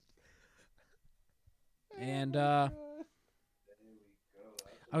 And I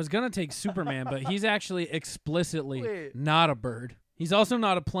was gonna take Superman, but he's actually explicitly Wait. not a bird. He's also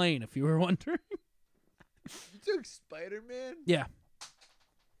not a plane, if you were wondering. You took Spider-Man? Yeah.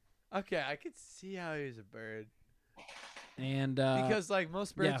 Okay, I could see how he's a bird. And Because like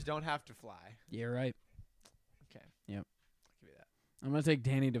most birds yeah. don't have to fly. You're right. Okay. Yep. Give me that. I'm gonna take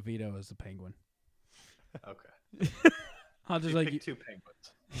Danny DeVito as the penguin. Okay. Hunter's You like, picked two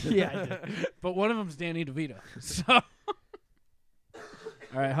penguins. yeah, I did. But one of them's Danny DeVito. So,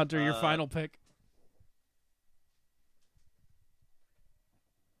 all right, Hunter, your final pick.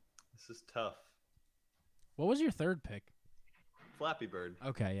 This is tough. What was your third pick? Flappy Bird.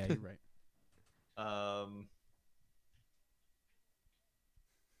 Okay, yeah, you're right.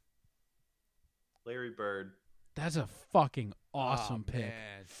 Larry Bird. That's a fucking awesome pick.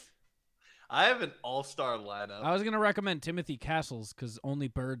 Man. I have an all-star lineup. I was gonna recommend Timothy Castles because only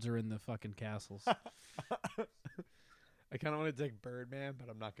birds are in the fucking castles. I kind of want to take Birdman, but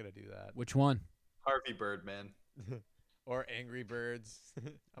I'm not gonna do that. Which one? Harvey Birdman. Or Angry Birds.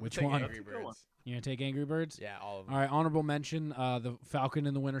 I'm Which gonna take one? Angry Birds. You gonna take Angry Birds? Yeah, all of them. All right, honorable mention: the Falcon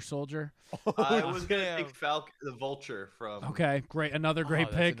and the Winter Soldier. I was gonna take the Vulture from. Okay, great. Another great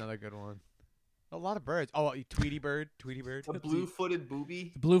that's pick. Another good one. A lot of birds. Oh, Tweety Bird. The blue-footed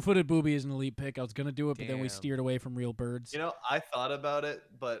booby. The blue-footed booby is an elite pick. I was gonna do it, but then we Damn. steered away from real birds. You know, I thought about it,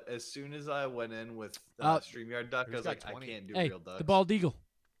 but as soon as I went in with StreamYard duck, I was like, I can't do Hey, real ducks. the bald eagle.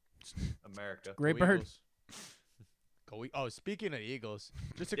 America. Great Go bird. Eagles. Oh, speaking of Eagles,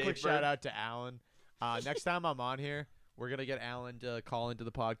 just a Dave quick Bird. shout out to Alan. Next time I'm on here, we're gonna get Alan to call into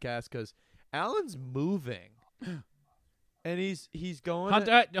the podcast because Alan's moving, and he's going.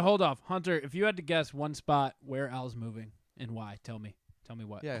 Hunter, hold off, Hunter. If you had to guess one spot where Al's moving and why, tell me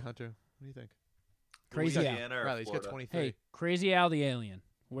what. Yeah, Hunter. What do you think? Crazy Al. Louisiana or Riley, he's got Florida? 23. Hey, Crazy Al the alien.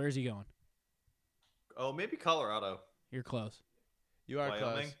 Where's he going? Oh, maybe Colorado. You're close. You are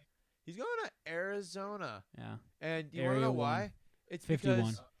Wyoming? close. He's going to Arizona. Yeah. And you want to Area know 1. why? It's 51.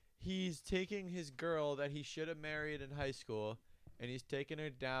 because he's taking his girl that he should have married in high school, and he's taking her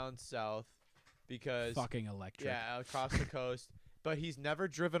down south because Fucking electric. yeah, across the coast. But he's never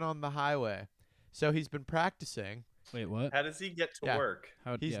driven on the highway, so he's been practicing. Wait, what? How does he get to Yeah. work?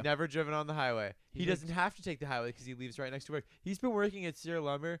 He's yeah. never driven on the highway. He He doesn't have to take the highway because he lives right next to work. He's been working at Sierra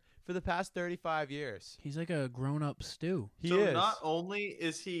Lumber for the past 35 years. He's like a grown-up stew. He so is. not only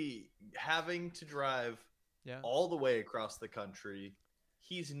is he having to drive Yeah. all the way across the country,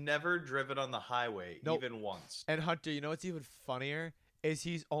 he's never driven on the highway Nope. even once. And Hunter, you know what's even funnier is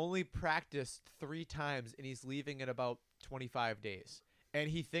he's only practiced 3 times and he's leaving in about 25 days. And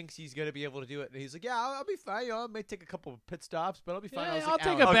he thinks he's gonna be able to do it. And he's like, "Yeah, I'll be fine. You know, I may take a couple of pit stops, but I'll be fine." Yeah, I was I'll like,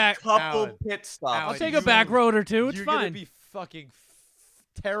 take Alan, a back- couple Alan, pit stops. Alan, I'll take you- a back road or two. It's you're fine. gonna be fucking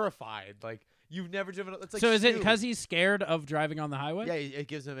terrified. Like you've never driven. It's like So is it Stu. because he's scared of driving on the highway? Yeah, it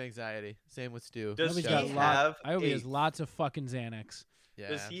gives him anxiety. Same with Stu. I Does hope he's he got have I hope he a- has lots of fucking Xanax. Yeah.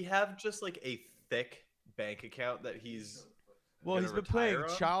 Does he have just like a thick bank account that he's Well, gonna he's been paying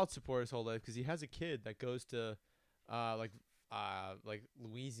retire on? child support his whole life because he has a kid that goes to, like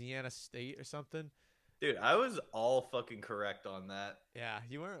Louisiana State or something. Dude, I was all fucking correct on that. Yeah,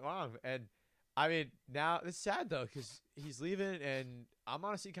 you weren't wrong. And I mean, now it's sad though because he's leaving, and I'm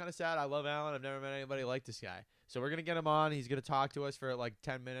honestly kind of sad. I love Alan. I've never met anybody like this guy. So we're gonna get him on. He's gonna talk to us for like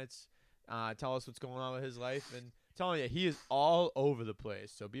 10 minutes, tell us what's going on with his life, and telling you he is all over the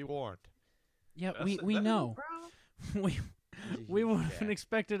place. So be warned. Yeah, we know. we wouldn't have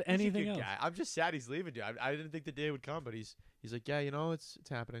expected anything else. Guy. I'm just sad he's leaving, dude. I didn't think the day would come, but he's like, yeah, you know, it's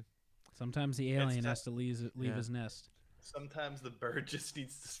happening. Sometimes the alien has to leave his nest. Sometimes the bird just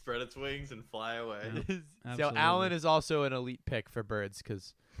needs to spread its wings and fly away. Yeah, so Alan is also an elite pick for birds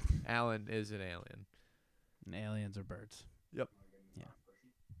because Alan is an alien. And aliens are birds. Yep. Yeah.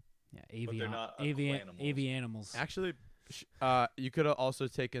 AV animals. Actually, you could have also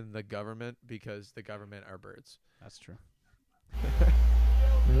taken the government because the government are birds. That's true.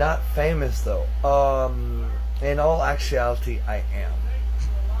 Not famous though. In all actuality, I am.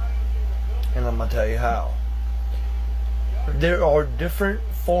 And I'm gonna tell you how. There are different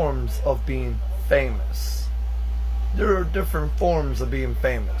forms of being famous. There's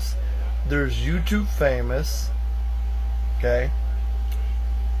YouTube famous. Okay.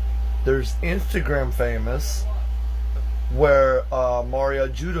 There's Instagram famous, where Mario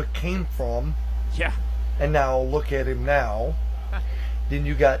Judah came from. Yeah. And now look at him now. Then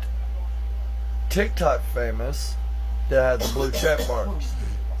you got TikTok famous that has the blue check marks.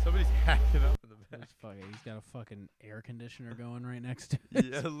 Somebody's hacking up in the back. He's got a fucking air conditioner going right next to it.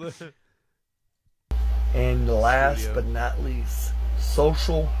 Yeah, look. And last but not least,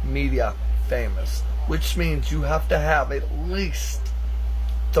 social media famous, which means you have to have at least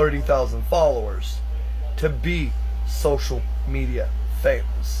 30,000 followers to be social media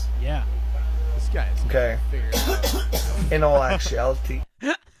famous. Yeah. This guy is okay. Figured out. In all actuality.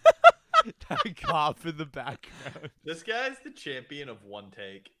 That cough in the background. This guy's the champion of one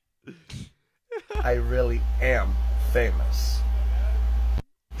take. I really am famous.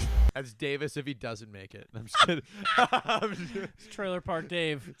 That's Davis if he doesn't make it. I'm just kidding. It's Trailer Park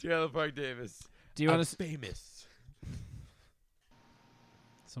Dave. Trailer Park Davis. Do you want to famous?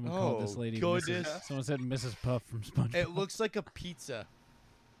 Someone called this lady Mrs. Someone said Mrs. Puff from SpongeBob. It looks like a pizza.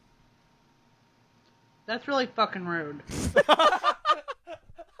 That's really fucking rude. Is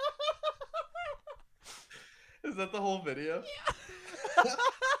that the whole video?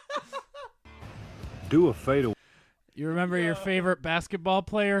 Do a fadeaway. You remember your favorite basketball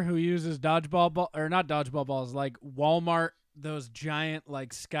player who uses dodgeball ball or not dodgeball balls, like Walmart, those giant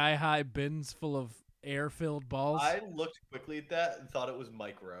like sky high bins full of air filled balls? I looked quickly at that and thought it was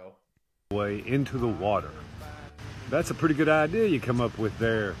Mike Rowe. Way into the water. That's a pretty good idea you come up with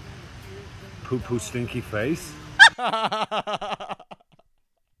there. Poo poo stinky face.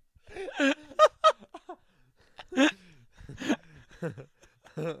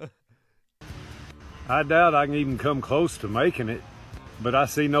 I doubt I can even come close to making it, but I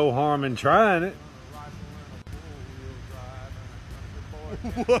see no harm in trying it.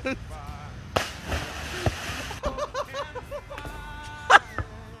 What?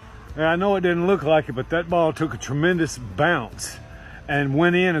 I know it didn't look like it, but that ball took a tremendous bounce and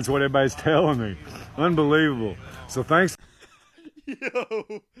went in, is what everybody's telling me. Unbelievable. So thanks.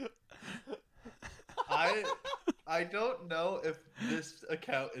 Yo. I don't know if this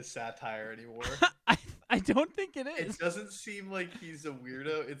account is satire anymore. I don't think it is. It doesn't seem like he's a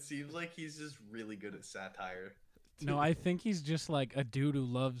weirdo. It seems like he's just really good at satire. No, I think he's just like a dude who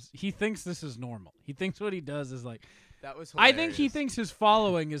loves. He thinks this is normal. He thinks what he does is like. That was hilarious. I think he thinks his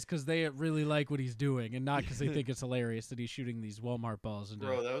following is because they really like what he's doing, and not because they think it's hilarious that he's shooting these Walmart balls.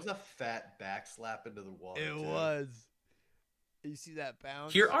 Bro, that was a fat back slap into the water. It was. You see that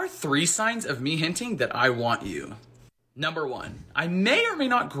bounce? Here are 3 signs of me hinting that I want you. Number 1, I may or may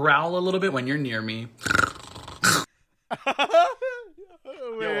not growl a little bit when you're near me. Yo,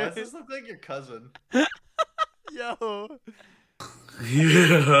 why does this look like your cousin? Yo.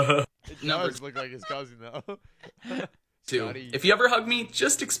 Yeah. It does look like his cousin, though. 2, if you ever hug me,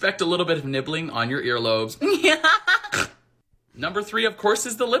 just expect a little bit of nibbling on your earlobes. Number 3, of course,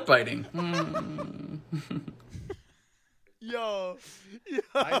 is the lip biting. Yo.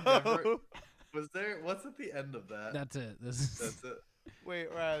 What's at the end of that? That's it. That's it.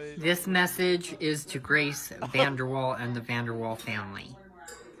 Wait, Riley. This message is to Grace Vanderwall and the Vanderwall family.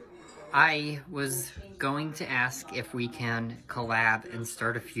 I was going to ask if we can collab and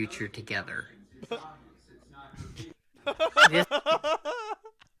start a future together.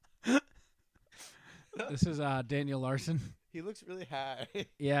 This is Daniel Larson. He looks really high.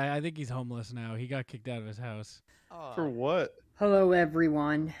 Yeah, I think he's homeless now. He got kicked out of his house. For what? Hello,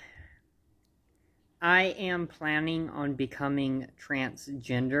 everyone. I am planning on becoming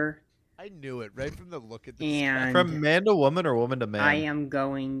transgender. I knew it right from the look at this. And from man to woman or woman to man? I am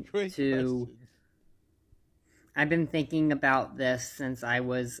going Great to questions. I've been thinking about this since I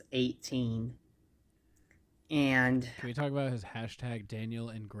was 18. And can we talk about his hashtag Daniel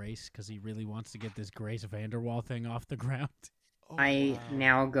and Grace? Because he really wants to get this Grace Vanderwall thing off the ground. I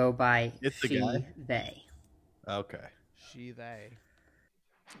now go by It's the she, guy? they. Okay. She, they.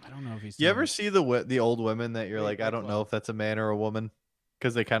 I don't know if he's. You ever see the old women that you're like, I don't know if that's a man or a woman,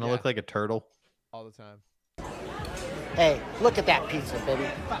 because they kind of look like a turtle. All the time. Hey, look at that pizza, baby.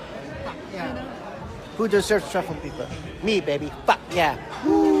 Fuck, yeah. Who deserves truffle pizza? Me, baby. Fuck yeah.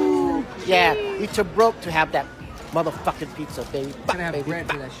 Woo. Yeah, you're too broke to have that motherfucking pizza, baby. Fuck, baby. Bread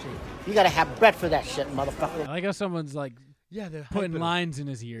for that shit. You gotta have bread for that shit, motherfucker. I like how someone's like, they're putting lines in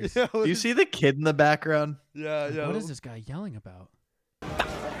his ears. Do you see the kid in the background? Yeah. What is this guy yelling about?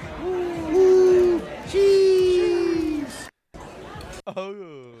 Cheese.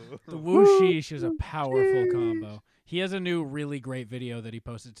 Oh. The whooshish is a powerful combo. He has a new really great video that he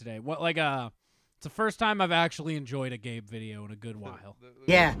posted today. It's the first time I've actually enjoyed a Gabe video in a good while.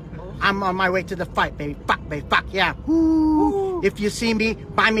 Yeah, I'm on my way to the fight, baby. Fuck, baby. Fuck, yeah. Woo. If you see me,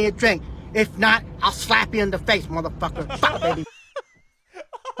 buy me a drink. If not, I'll slap you in the face, motherfucker. Fuck, baby.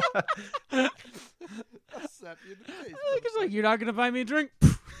 I'll slap you in the face. I think it's like, you're not going to buy me a drink?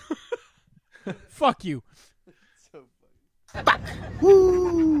 Fuck you. So funny. Fuck.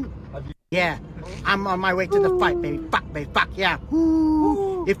 Woo. Yeah, I'm on my way to the fight, baby. Fuck, baby. Fuck, yeah.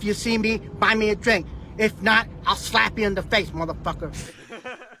 Woo. If you see me, buy me a drink. If not, I'll slap you in the face, motherfucker.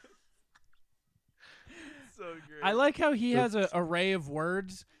 So great. I like how he has an array of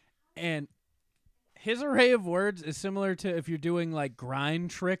words, and his array of words is similar to if you're doing like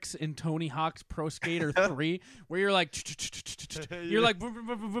grind tricks in Tony Hawk's Pro Skater 3, where you're like, you're like,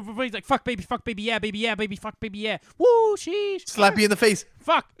 he's like, fuck baby, yeah, baby, fuck baby, yeah, woo, sheesh, Slap you in the face.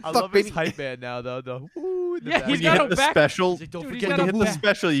 Fuck. I Fuck, love baby. his hype man now, though. The woo in the Yeah, back. he's When you got hit a the back- special, He's like, don't Dude, forget he's when got you a hit the back-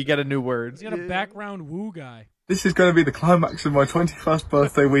 special, you get a new word. He's got a background woo guy. This is going to be the climax of my 21st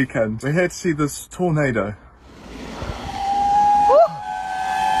birthday weekend. We're here to see this tornado.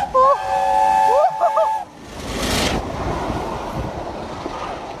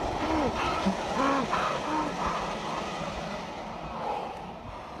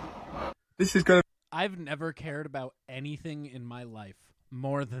 This is going to... I've never cared about anything in my life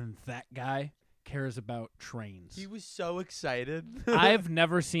more than that guy cares about trains. He was so excited. I've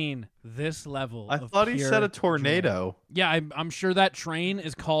never seen this level I of thought he pure said a joy. tornado. Yeah, I'm sure that train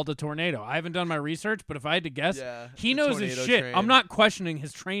is called a tornado. I haven't done my research, but if I had to guess, Yeah, he the knows his tornado shit. train. I'm not questioning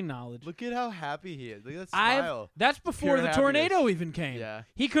his train knowledge. Look at how happy he is. Look at that smile. That's before Pure the tornado even came. Yeah.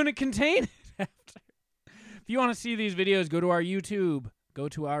 He couldn't contain it after. If you want to see these videos, go to our YouTube. Go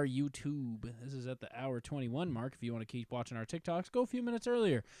to our YouTube. This is at the hour 21 mark. If you want to keep watching our TikToks, go a few minutes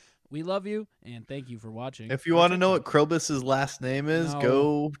earlier. We love you, and thank you for watching. If you want to know what Krobus's last name is, No.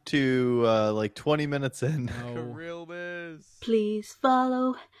 go to like 20 minutes in. Krillbus. Please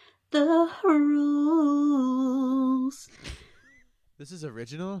follow the rules. This is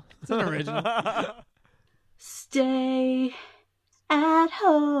original? It's an original. Stay at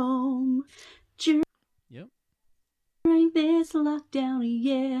home Yep. during this lockdown,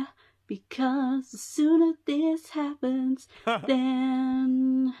 yeah. Because the sooner this happens,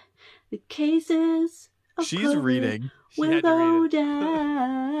 then the cases of She's COVID reading. She will had to go read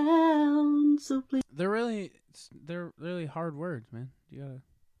down. So please. They're really hard words, man. You gotta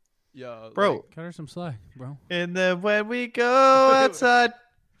Yo, Bro. like, cut her some slack, bro. And then when we go outside,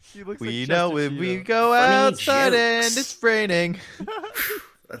 he looks we like know Chester when we Cheetah. go Funny outside jokes. and it's raining.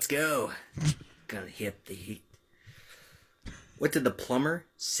 Let's go. Gonna hit the heat. What did the plumber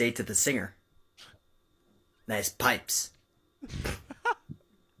say to the singer? Nice pipes.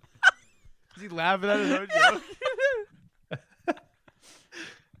 Is he laughing at his own joke?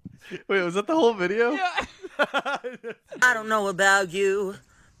 Wait, was that the whole video? Yeah. I don't know about you,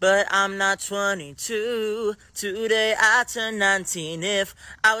 but I'm not 22. Today I turn 19. If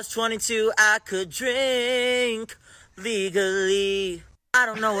I was 22, I could drink legally. I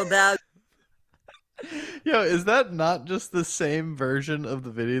don't know about Yo, is that not just the same version of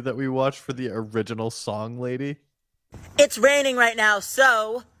the video that we watched for the original song lady? It's raining right now,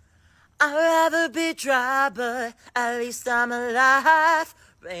 so I'd rather be dry, but at least I'm alive.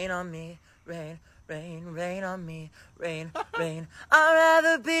 Rain on me, rain, rain, rain on me, rain, rain. I'd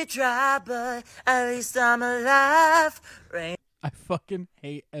rather be dry, but at least I'm alive. Rain. I fucking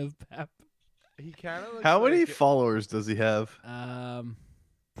hate Ev Pep. He kind of looks How many like followers does he have?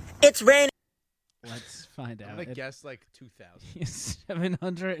 It's raining. Let's find out. I'm gonna guess like 2,000. He has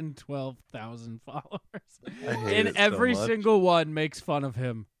 712,000 followers. I hate And it so every much. single one makes fun of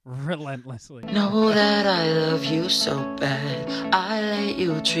him relentlessly. Know that I love you so bad. I let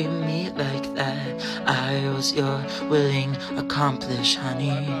you treat me like that. I was your willing accomplice, honey.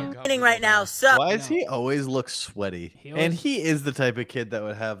 Right now, so Why does he always look sweaty? And he is the type of kid that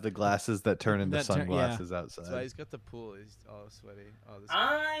would have the glasses that turn into sunglasses outside. That's why he's got the pool. He's all sweaty.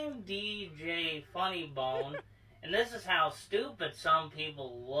 I'm DJ Funny Bone, and this is how stupid some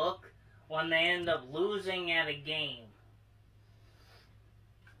people look when they end up losing at a game.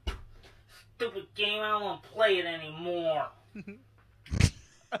 Stupid game, I don't want to play it anymore.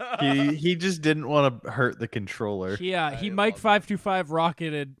 He just didn't want to hurt the controller. Yeah, he Mike 525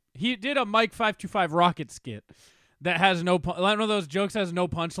 rocketed. He did a Mike 525 rocket skit that has no one of those jokes has no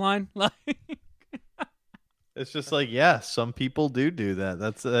punchline. Like It's just like, yeah, some people do that.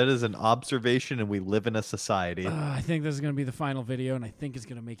 That is an observation, and we live in a society. I think this is gonna be the final video, and I think it's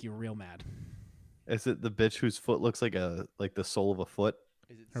gonna make you real mad. Is it the bitch whose foot looks like the sole of a foot?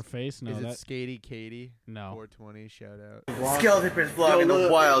 Her face? No, Is it that Skatey Katie? No. 420, shout out. Skeleton Prince vlogging a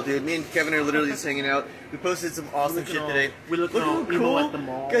while, dude. Me and Kevin are literally just hanging out. We posted some awesome shit today. We look how cool at the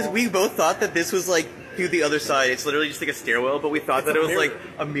mall. Guys, we both thought that this was like to the other side. It's literally just like a stairwell, but we thought that it was like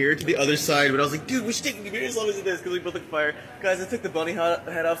a mirror to the other side. But I was like, dude, we should take the mirror as long as it is because we both look fire. Guys, I took the bunny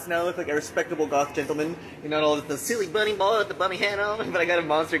head off, so now I look like a respectable goth gentleman. You're not all the silly bunny ball with the bunny head on, but I got a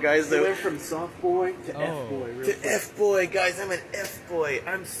monster, guys. So We went from soft boy to F boy. to F boy, guys. I'm an F boy.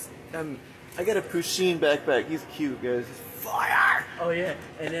 I got a Pusheen backpack. He's cute, guys. He's fire. Oh yeah,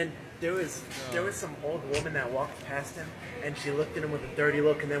 and then there was some old woman that walked past him, and she looked at him with a dirty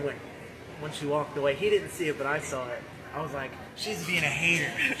look, and then when she walked away, he didn't see it, but I saw it. I was like, she's being a hater.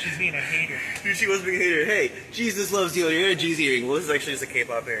 She's being a hater. Dude, she was being a hater. Hey, Jesus loves you. You're a G's earring. Well, this is actually just a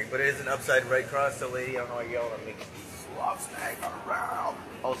K-pop earring, but it is an upside right cross. So, lady, I don't know why you yelled at me. Sloth snake around.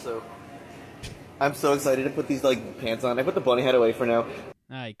 Also, I'm so excited to put these like pants on. I put the bunny hat away for now.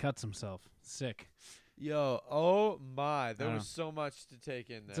 Ah, he cuts himself. Sick. Yo, oh my, there was so much to take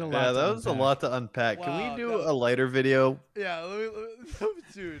in there. Yeah, that was a lot to unpack. Wow, Can we do a lighter video? Yeah,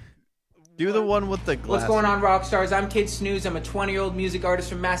 dude. Do the one with the glasses. What's going on, rock stars? I'm Kid Snooze. I'm a 20-year-old music artist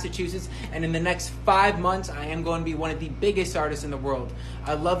from Massachusetts, and in the next 5 months, I am going to be one of the biggest artists in the world.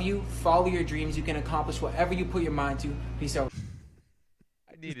 I love you. Follow your dreams. You can accomplish whatever you put your mind to. Peace out.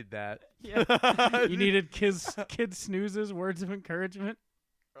 I needed that. Yeah. You needed Kid Snooze's words of encouragement.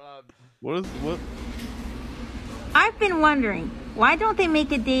 What? I've been wondering, why don't they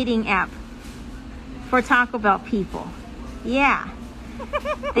make a dating app for Taco Bell people? Yeah.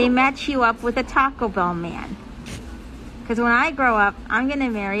 They match you up with a Taco Bell man. Because when I grow up, I'm going to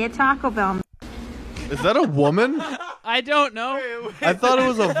marry a Taco Bell man. Is that a woman? I don't know. I thought it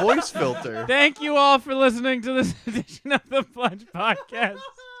was a voice filter. Thank you all for listening to this edition of the Plunge Podcast.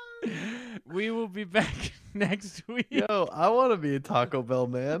 We will be back next week. Yo, I want to be a Taco Bell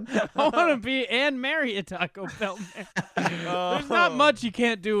man. I want to be and marry a Taco Bell man. There's not much you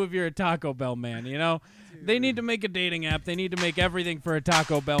can't do if you're a Taco Bell man, you know? They need to make a dating app. They need to make everything for a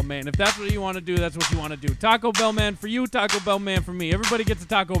Taco Bell man. If that's what you want to do, that's what you want to do. Taco Bell man for you, Taco Bell man for me. Everybody gets a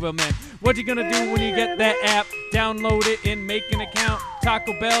Taco Bell man. What you gonna do when you get that app? Download it and make an account.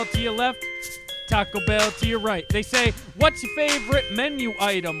 Taco Bell to your left, Taco Bell to your right. They say, what's your favorite menu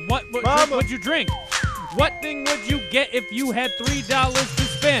item? What would you drink? What thing would you get if you had $3 to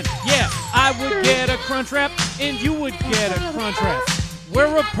spend? Yeah, I would get a Crunch Wrap, and you would get a Crunch Wrap.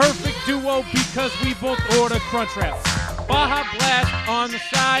 We're a perfect duo because we both order Crunch Wraps. Baja Blast on the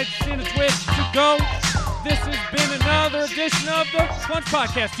side, Sinner's Wish to go. This has been another edition of the Plunge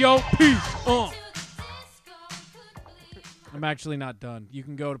Podcast. Yo, peace. I'm actually not done. You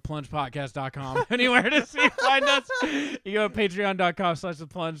can go to plungepodcast.com anywhere to find us. You go to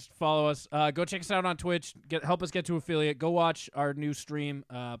patreon.com/theplunge. Follow us. Go check us out on Twitch. Help us get to affiliate. Go watch our new stream,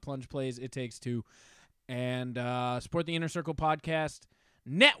 Plunge Plays It Takes Two. And support the Inner Circle Podcast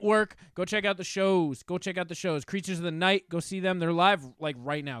Network. Go check out the shows. Creatures of the Night. Go see them. They're live like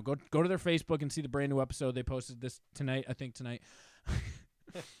right now. Go to their Facebook and see the brand new episode. They posted this tonight. I think tonight.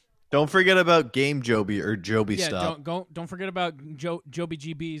 Don't forget about Game Joby or Joby stuff. Don't forget about Joby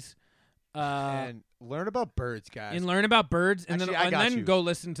GBs. And learn about birds, guys. And learn about birds, and Actually, then go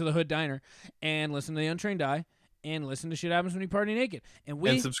listen to the Hood Diner, and listen to the Untrained Eye, and listen to Shit Happens When You Party Naked,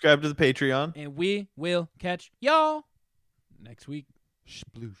 and subscribe to the Patreon. And we will catch y'all next week.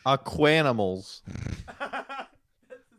 Aquanimals.